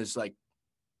Brooklyn is like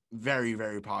very,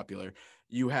 very popular.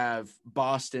 You have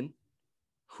Boston,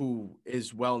 who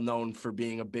is well known for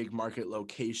being a big market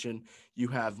location. You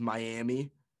have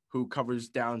Miami, who covers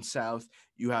down south.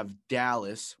 You have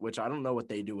Dallas, which I don't know what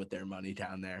they do with their money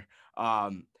down there.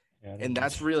 And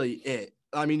that's really it.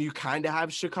 I mean, you kind of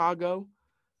have Chicago,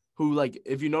 who, like,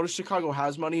 if you notice Chicago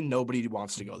has money, nobody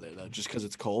wants to go there, though, just because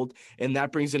it's cold. And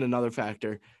that brings in another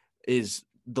factor is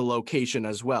the location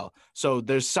as well. So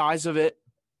there's size of it,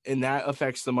 and that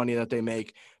affects the money that they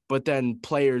make. But then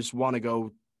players want to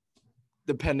go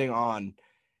depending on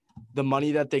the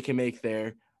money that they can make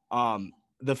there,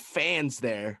 the fans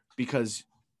there, because,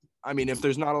 I mean, if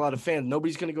there's not a lot of fans,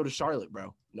 nobody's going to go to Charlotte,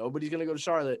 bro. Nobody's going to go to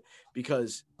Charlotte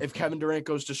because if Kevin Durant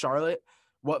goes to Charlotte,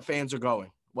 what fans are going?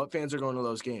 What fans are going to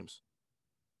those games?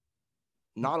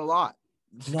 Not a lot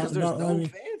because there's no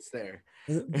fans there.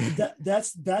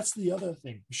 That's the other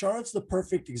thing. Charlotte's the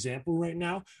perfect example right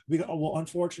now.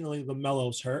 Unfortunately,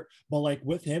 LaMelo's hurt, but like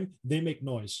with him, they make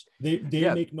noise. They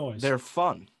make noise. They're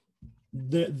fun.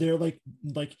 They're like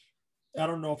I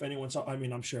don't know if anyone saw. I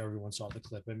mean, I'm sure everyone saw the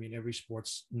clip. I mean, every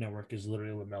sports network is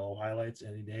literally LaMelo highlights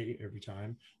any day, every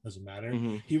time. Doesn't matter.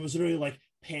 Mm-hmm. He was literally like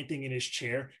panting in his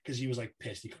chair because he was like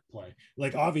pissed he could play.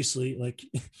 Like, obviously, like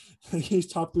he's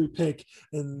top 3 pick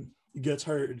and he gets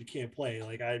hurt and he can't play.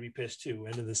 Like, I'd be pissed too.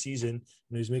 End of the season,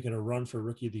 and he's making a run for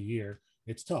Rookie of the Year.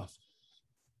 It's tough.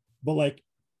 But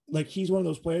like he's one of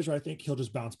those players where I think he'll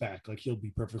just bounce back. Like, he'll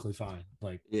be perfectly fine.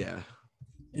 Like, yeah.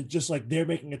 It's just like they're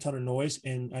making a ton of noise,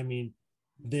 and I mean,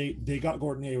 they got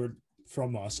Gordon Hayward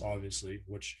from us, obviously,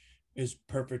 which is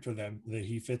perfect for them. That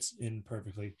he fits in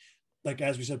perfectly. Like,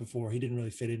 as we said before, he didn't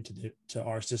really fit into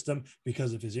our system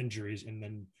because of his injuries, and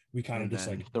then we kind of just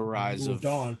like the rise moved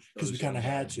on because we kind of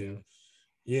had to.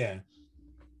 Yeah,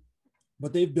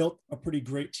 but they've built a pretty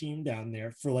great team down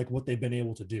there for like what they've been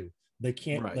able to do. They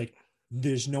can't like.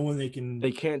 There's no one they can.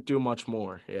 They can't do much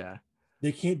more. Yeah,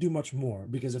 they can't do much more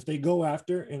because if they go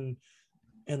after and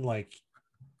like.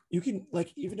 You can,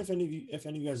 like, even if any of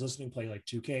you guys listening play like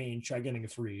 2K and try getting a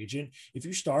free agent, if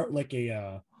you start like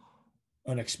an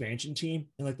expansion team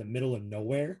in like the middle of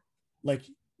nowhere, like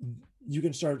you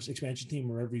can start an expansion team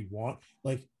wherever you want.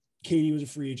 Like KD was a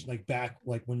free agent, like back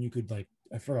like when you could, like,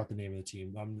 I forgot the name of the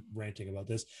team. I'm ranting about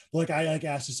this, but like I like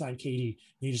asked to sign KD and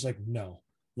he's just like, no,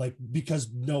 like, because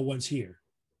no one's here.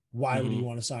 Why would you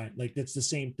want to sign? Like, that's the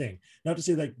same thing. Not to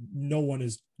say like no one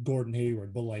is Gordon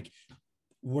Hayward, but like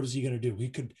what is he going to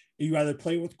do? You either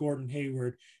play with Gordon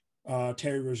Hayward,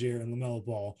 Terry Rozier, and LaMelo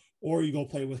Ball, or you go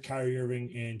play with Kyrie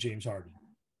Irving and James Harden.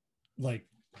 Like,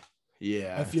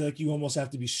 yeah, I feel like you almost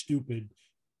have to be stupid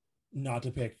not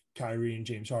to pick Kyrie and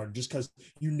James Harden just because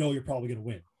you're probably going to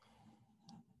win.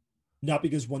 Not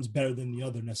because one's better than the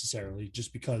other necessarily,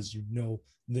 just because you know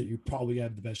that you probably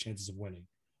have the best chances of winning.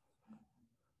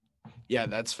 Yeah,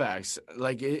 that's facts.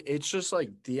 Like, it's just like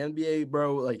the NBA,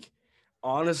 bro. Like,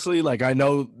 honestly, like, I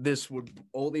know this would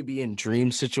only be in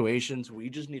dream situations. We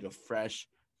just need a fresh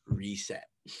reset.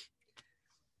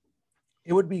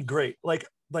 It would be great. Like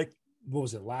what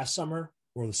was it, last summer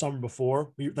or the summer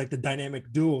before? Like the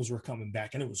dynamic duos were coming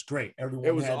back, and it was great.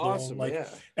 Everyone had awesome. Their own,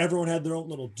 everyone had their own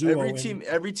little duo.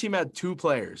 Every team had two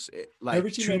players.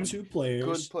 Every team had two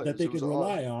players that they could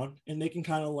rely on, and they can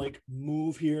kind of like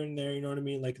move here and there. You know what I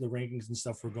mean? Like the rankings and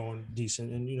stuff were going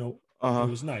decent, and it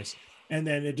was nice. And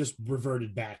then it just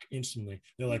reverted back instantly.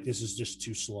 They're like, this is just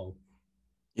too slow.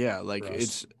 Yeah, like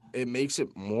it makes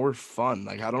it more fun.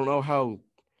 Like, I don't know how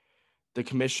the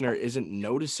commissioner isn't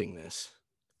noticing this.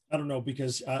 I don't know,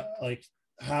 because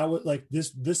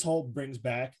this all brings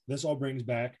back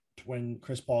to when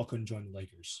Chris Paul couldn't join the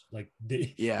Lakers. Like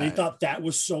they thought that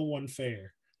was so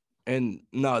unfair. And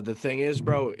no, the thing is,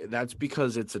 bro, that's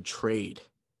because it's a trade.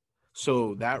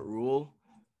 So that rule.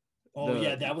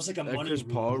 That was like a money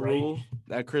rule.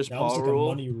 That Chris Paul rule.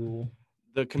 Money rule.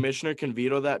 The commissioner can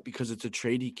veto that because it's a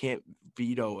trade. He can't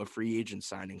veto a free agent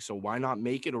signing. So why not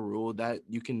make it a rule that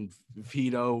you can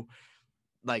veto,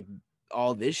 like,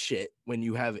 all this shit when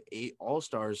you have 8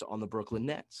 All-Stars on the Brooklyn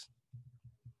Nets?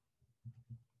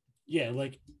 Yeah,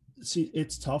 like, see,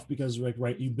 it's tough because, like,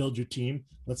 right, you build your team.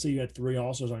 Let's say you had 3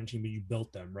 All-Stars on your team, but you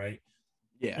built them, right?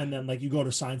 Yeah. And then, like, you go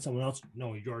to sign someone else.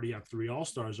 No, you already have 3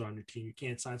 All-Stars on your team. You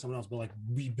can't sign someone else, but, like,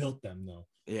 we built them, though.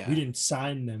 Yeah. We didn't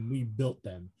sign them. We built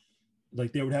them.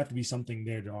 Like, there would have to be something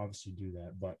there to obviously do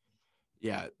that, but.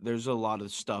 Yeah, there's a lot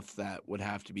of stuff that would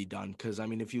have to be done because, I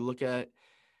mean, if you look at,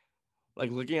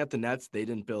 looking at the Nets, they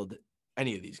didn't build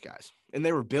any of these guys. And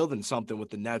they were building something with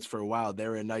the Nets for a while. They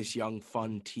were a nice, young,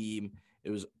 fun team.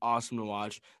 It was awesome to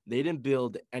watch. They didn't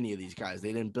build any of these guys.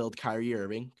 They didn't build Kyrie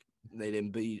Irving. They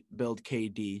didn't build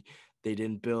KD. They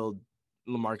didn't build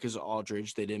LaMarcus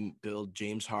Aldridge. They didn't build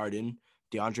James Harden,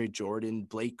 DeAndre Jordan,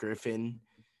 Blake Griffin.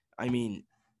 I mean,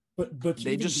 but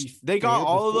they got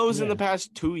all of those in the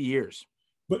past 2 years.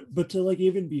 But to, like,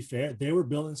 even be fair, they were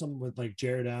building something with, like,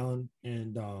 Jared Allen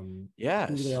and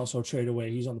who they also trade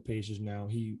away. He's on the Pacers now.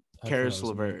 Karis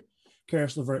LeVert.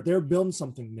 They were building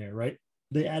something there, right?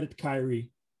 They added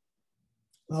Kyrie.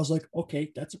 I was like,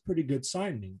 okay, that's a pretty good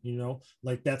signing,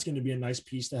 like that's going to be a nice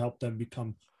piece to help them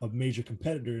become a major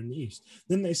competitor in the East.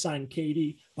 Then they signed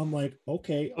KD. I'm like,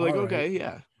 okay,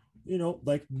 yeah.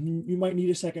 Like you might need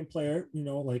a second player,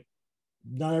 like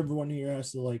not everyone here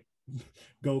has to like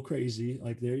go crazy,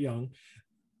 like they're young.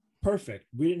 Perfect.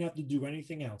 We didn't have to do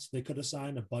anything else. They could have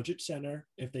signed a budget center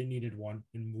if they needed one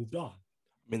and moved on.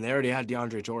 I mean, they already had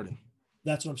DeAndre Jordan.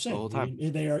 That's what I'm saying. The whole time.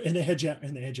 And they had Jared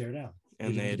Allen.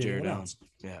 And they had Jared Allen.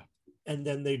 Yeah. And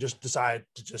then they just decided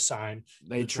to just sign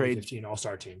the 2015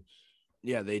 All-Star team.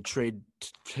 Yeah, they trade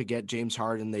to get James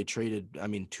Harden. They traded,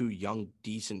 2 young,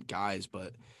 decent guys,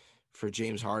 but for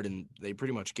James Harden, they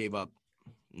pretty much gave up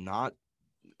not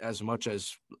as much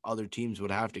as other teams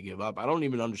would have to give up. I don't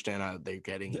even understand how they're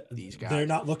getting these guys. They're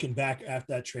not looking back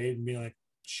after that trade and being like,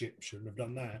 shit, shouldn't have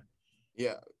done that.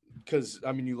 Yeah, because,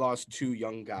 you lost 2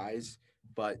 young guys,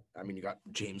 but, you got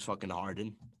James fucking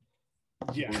Harden.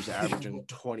 Yeah. Who's averaging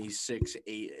 26,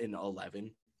 8, and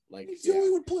 11. Like, he's the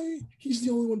only one playing. He's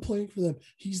the only one playing for them.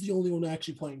 He's the only one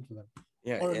actually playing for them.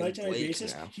 Yeah, on a night-to-night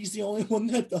basis, he's the only one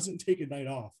that doesn't take a night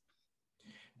off.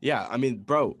 Yeah,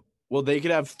 bro. Well, they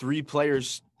could have 3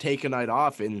 players take a night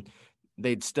off, and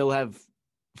they'd still have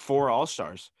 4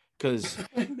 All-Stars. Because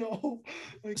I know.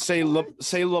 Say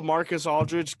LaMarcus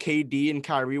Aldridge, KD, and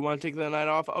Kyrie want to take the night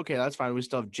off. Okay, that's fine. We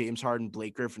still have James Harden,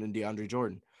 Blake Griffin, and DeAndre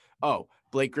Jordan. Oh,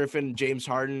 Blake Griffin, James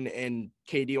Harden, and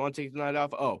KD want to take the night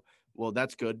off. Oh, well,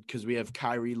 that's good because we have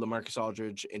Kyrie, LaMarcus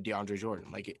Aldridge, and DeAndre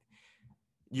Jordan.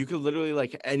 You could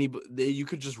literally you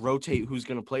could just rotate who's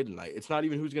going to play tonight. It's not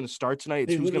even who's going to start tonight.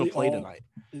 It's who's going to play tonight.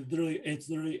 It's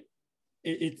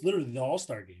literally the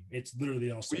All-Star game. It's literally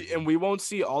the All-Star game. And we won't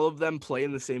see all of them play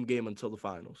in the same game until the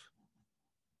finals.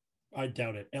 I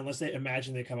doubt it. Unless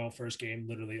they come out first game,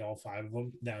 literally all 5 of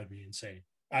them. That would be insane.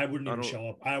 I wouldn't even show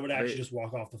up. I would actually just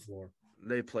walk off the floor.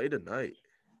 They play tonight.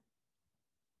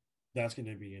 That's going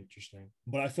to be interesting.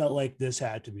 But I felt like this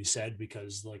had to be said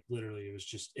because, literally, it was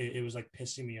just it was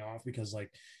pissing me off because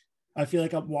I feel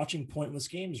like I'm watching pointless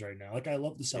games right now. Like I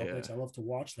love the Celtics. I love to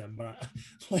watch them, but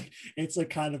like it's like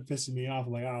kind of pissing me off.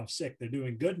 I'm like, oh, sick. They're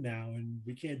doing good now, and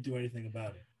we can't do anything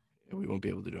about it. We won't be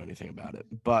able to do anything about it.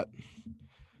 But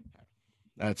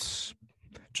that's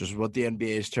just what the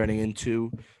NBA is turning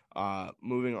into.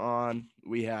 Moving on,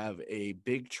 we have a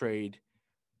big trade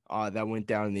that went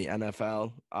down in the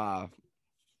NFL.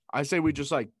 I say we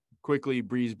just like quickly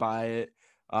breeze by it,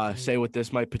 say what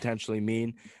this might potentially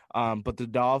mean. But the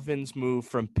Dolphins move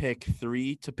from pick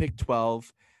 3 to pick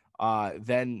 12.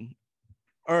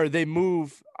 They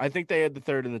move. I think they had the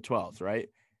 3rd and the 12th, right?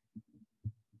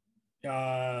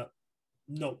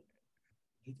 No.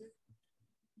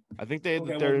 I think they had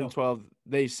the 3rd and 12th.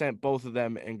 They sent both of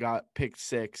them and got pick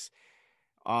 6.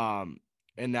 And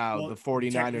now the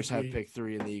 49ers have pick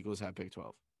 3 and the Eagles have pick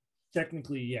 12.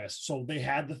 Technically, yes. So they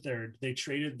had the 3rd. They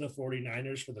traded the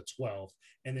 49ers for the 12th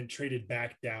and then traded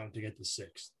back down to get the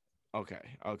 6th. Okay.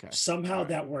 Somehow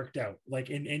that worked out. Like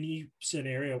in any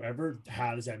scenario ever,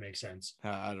 how does that make sense?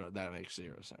 I don't know. That makes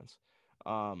 0 sense.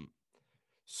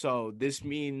 So this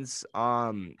means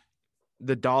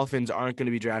the Dolphins aren't going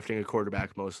to be drafting a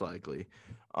quarterback most likely.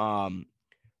 And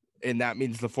that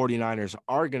means the 49ers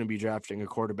are going to be drafting a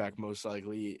quarterback most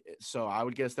likely. So I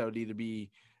would guess that would either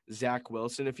be Zach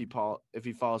Wilson if he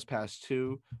falls past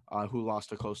 2, who lost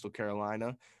to Coastal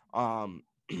Carolina,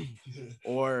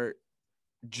 or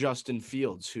Justin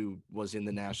Fields, who was in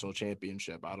the national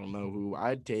championship. I don't know who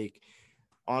I'd take.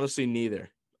 Honestly, neither.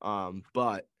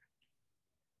 But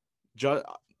the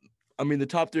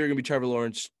top 3 are going to be Trevor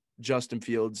Lawrence, Justin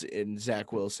Fields, and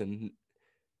Zach Wilson.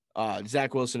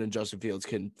 Zach Wilson and Justin Fields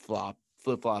can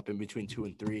flip-flop in between 2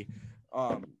 and 3.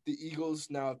 The Eagles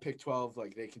now have pick 12.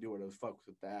 Like, they can do whatever the fuck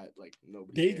with that. Like,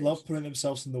 nobody They cares. love putting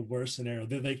themselves in the worst scenario.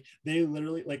 They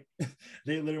literally want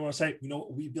to say, you know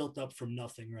what, we built up from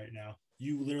nothing right now.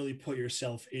 You literally put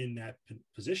yourself in that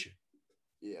position.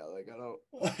 Yeah, like, I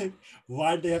don't.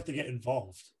 Why did they have to get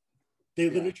involved? They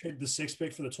literally traded the 6th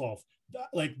pick for the 12th.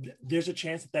 Like, there's a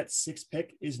chance that 6th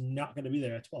pick is not going to be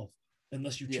there at 12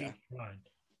 unless you change your mind.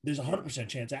 There's a 100%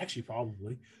 chance, actually,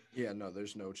 probably. Yeah, no,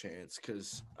 there's no chance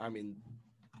because,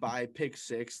 by pick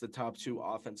 6, the top 2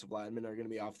 offensive linemen are going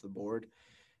to be off the board,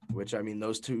 which,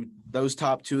 those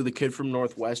top 2, the kid from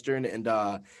Northwestern and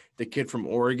the kid from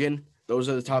Oregon, those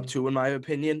are the top 2 in my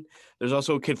opinion. There's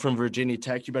also a kid from Virginia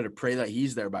Tech. You better pray that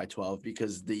he's there by 12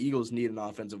 because the Eagles need an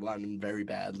offensive lineman very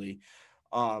badly.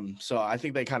 So I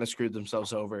think they kind of screwed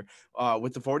themselves over.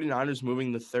 With the 49ers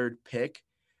moving to the 3rd pick,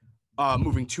 I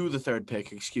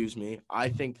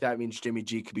think that means Jimmy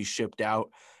G could be shipped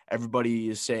out. Everybody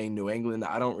is saying New England.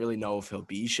 I don't really know if he'll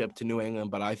be shipped to New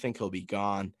England, but I think he'll be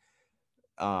gone.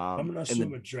 I'm gonna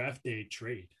assume a draft day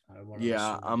trade.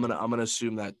 I'm gonna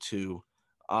assume that too.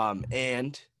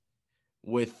 And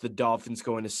with the Dolphins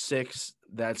going to 6,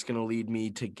 that's gonna lead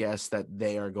me to guess that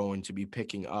they are going to be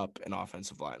picking up an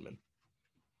offensive lineman.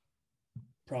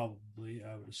 Probably,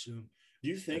 I would assume. Do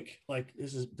you think, like,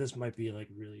 this might be like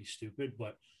really stupid,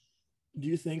 but do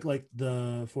you think like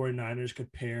the 49ers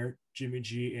could pair Jimmy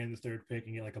G and the 3rd pick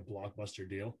and get like a blockbuster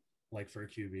deal, like for a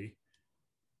QB?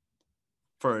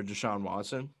 For a Deshaun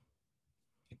Watson?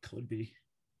 It could be.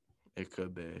 It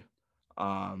could be.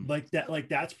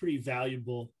 That's pretty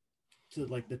valuable to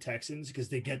like the Texans because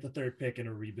they get the 3rd pick in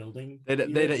a rebuilding.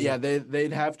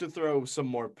 They'd have to throw some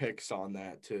more picks on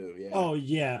that too. Yeah. Oh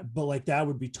yeah, but like that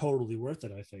would be totally worth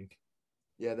it, I think.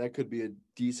 Yeah, that could be a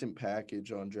decent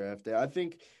package on draft day. I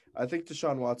think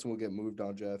Deshaun Watson will get moved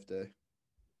on draft day.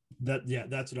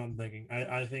 That's what I'm thinking.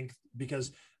 I think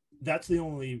because that's the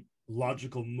only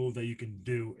logical move that you can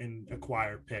do in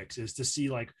acquire picks is to see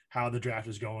like how the draft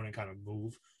is going and kind of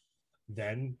move.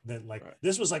 Then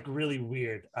This was like really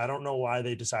weird. I don't know why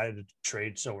they decided to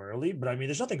trade so early, but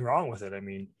there's nothing wrong with it.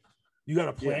 You got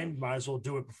a plan, might as well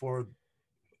do it before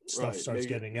stuff starts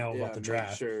getting out about the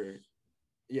draft. Sure.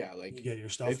 Yeah, like you get your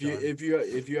stuff. If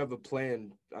you have a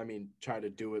plan, try to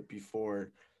do it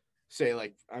before. Say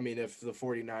if the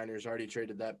 49ers already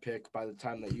traded that pick by the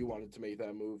time that you wanted to make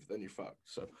that move, then you're fucked.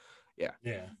 So, yeah.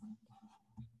 Yeah.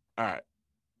 All right.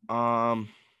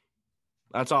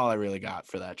 That's all I really got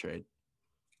for that trade.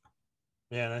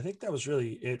 Yeah, and I think that was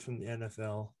really it from the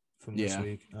NFL from this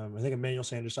week. I think Emmanuel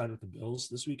Sanders signed with the Bills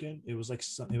this weekend. It was like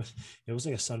it was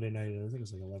like a Sunday night. I think it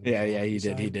was like 11. Yeah, he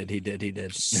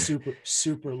did.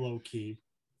 Super low key,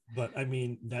 but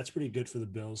that's pretty good for the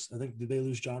Bills. I think did they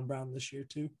lose John Brown this year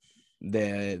too?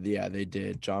 They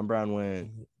did. John Brown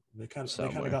went. They kind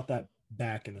of got that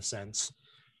back in a sense.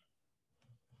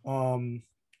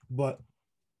 But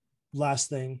last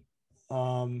thing,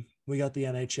 we got the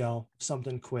NHL.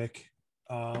 Something quick.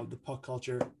 The puck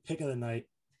culture pick of the night.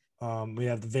 We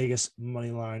have the Vegas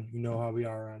money line. You know how we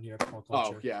are around here at Paul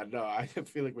Culture. Oh yeah, no, I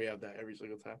feel like we have that every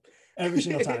single time. Every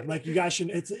single time. Like you guys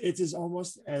should. It's as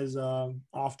almost as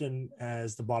often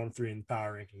as the bottom 3 in the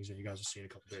power rankings that you guys will see in a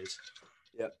couple days.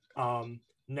 Yep.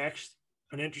 Next,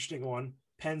 an interesting one: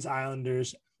 Pens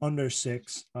Islanders under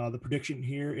 6. The prediction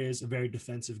here is a very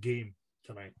defensive game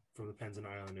tonight from the Pens and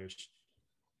Islanders.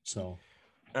 So,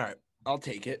 all right, I'll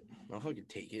take it. I'll fucking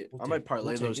take it. I We'll might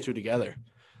parlay those two together.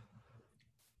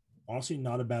 Honestly,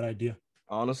 not a bad idea.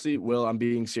 Honestly, Will, I'm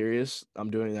being serious. I'm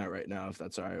doing that right now, if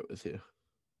that's all right with you.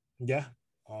 Yeah.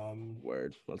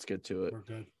 Word. Let's get to it.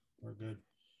 We're good.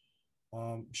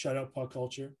 Shout out Puck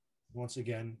Culture once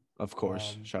again. Of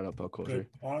course. Shout out Puck Culture. Good.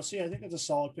 Honestly, I think it's a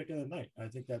solid pick of the night. I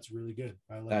think that's really good.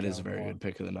 I like that is a very good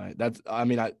pick of the night.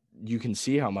 You can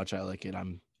see how much I like it.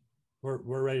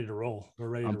 We're ready to roll.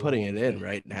 I'm putting it in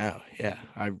right now. Yeah,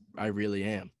 I really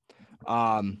am.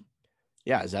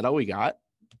 Yeah, is that all we got?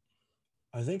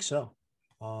 I think so.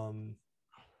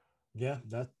 Yeah,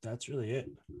 that's really it.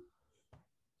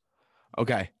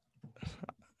 Okay.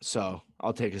 So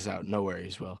I'll take us out. No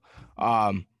worries, Will.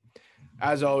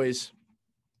 As always,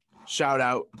 shout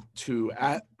out to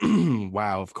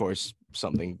wow, of course,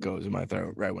 something goes in my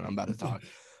throat right when I'm about to talk.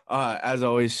 As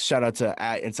always, shout out to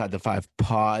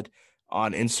 @InsideThe5Pod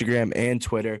on Instagram and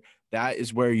Twitter. That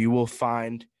is where you will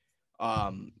find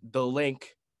the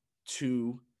link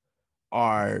to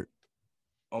our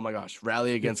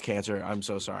Rally Against Cancer. I'm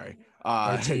so sorry.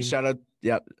 Shout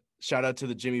out to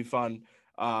the Jimmy Fund.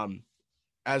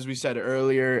 As we said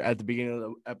earlier at the beginning of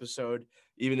the episode,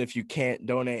 even if you can't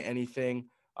donate anything,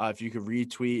 if you could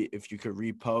retweet, if you could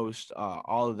repost,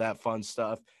 all of that fun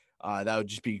stuff, that would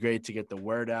just be great to get the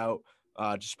word out,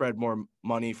 to spread more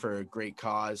money for a great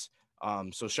cause.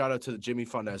 So shout out to the Jimmy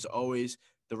Fund as always.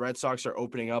 The Red Sox are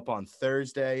opening up on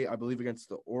Thursday, I believe, against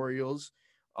the Orioles.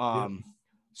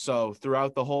 So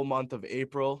throughout the whole month of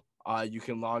April, you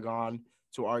can log on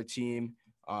to our team.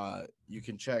 You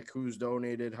can check who's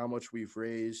donated, how much we've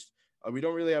raised. We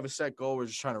don't really have a set goal. We're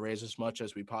just trying to raise as much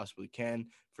as we possibly can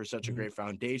for such a great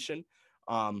foundation.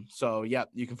 So, yeah,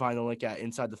 you can find the link at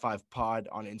Inside the 5 Pod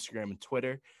on Instagram and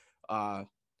Twitter.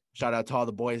 Shout out to all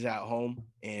the boys at home,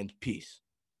 and peace.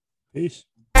 Peace.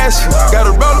 Got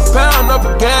to roll a pound up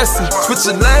a gas.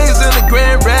 Switching lanes in the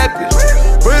Grand Rapids.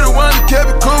 We the one that kept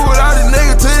it cool with all these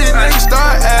niggas till these niggas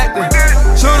start acting.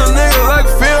 Shoot a nigga like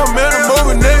a film in a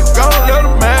movie, nigga, gon' let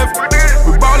them have it.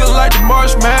 We ballin' like the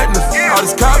March Madness. All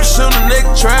these cops shootin' a nigga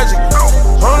tragic.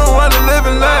 I'm the one that live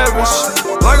in lavish,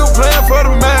 like I'm playing for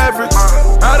the Mavericks.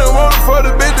 I don't want it for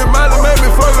the bitch that might have made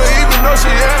me fuck her even though she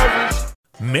average.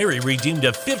 Mary redeemed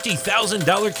a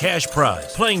 $50,000 cash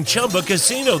prize playing Chumba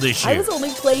Casino this year. I was only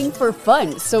playing for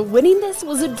fun, so winning this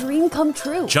was a dream come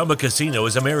true. Chumba Casino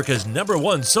is America's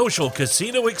 #1 social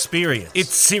casino experience.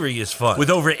 It's serious fun. With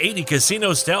over 80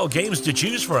 casino-style games to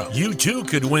choose from, you too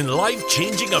could win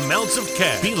life-changing amounts of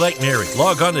cash. Be like Mary.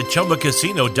 Log on to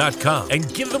ChumbaCasino.com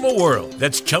and give them a whirl.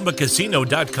 That's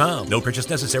ChumbaCasino.com. No purchase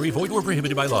necessary. Void or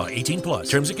prohibited by law. 18+.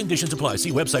 Terms and conditions apply. See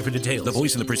website for details. The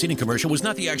voice in the preceding commercial was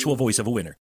not the actual voice of a winner.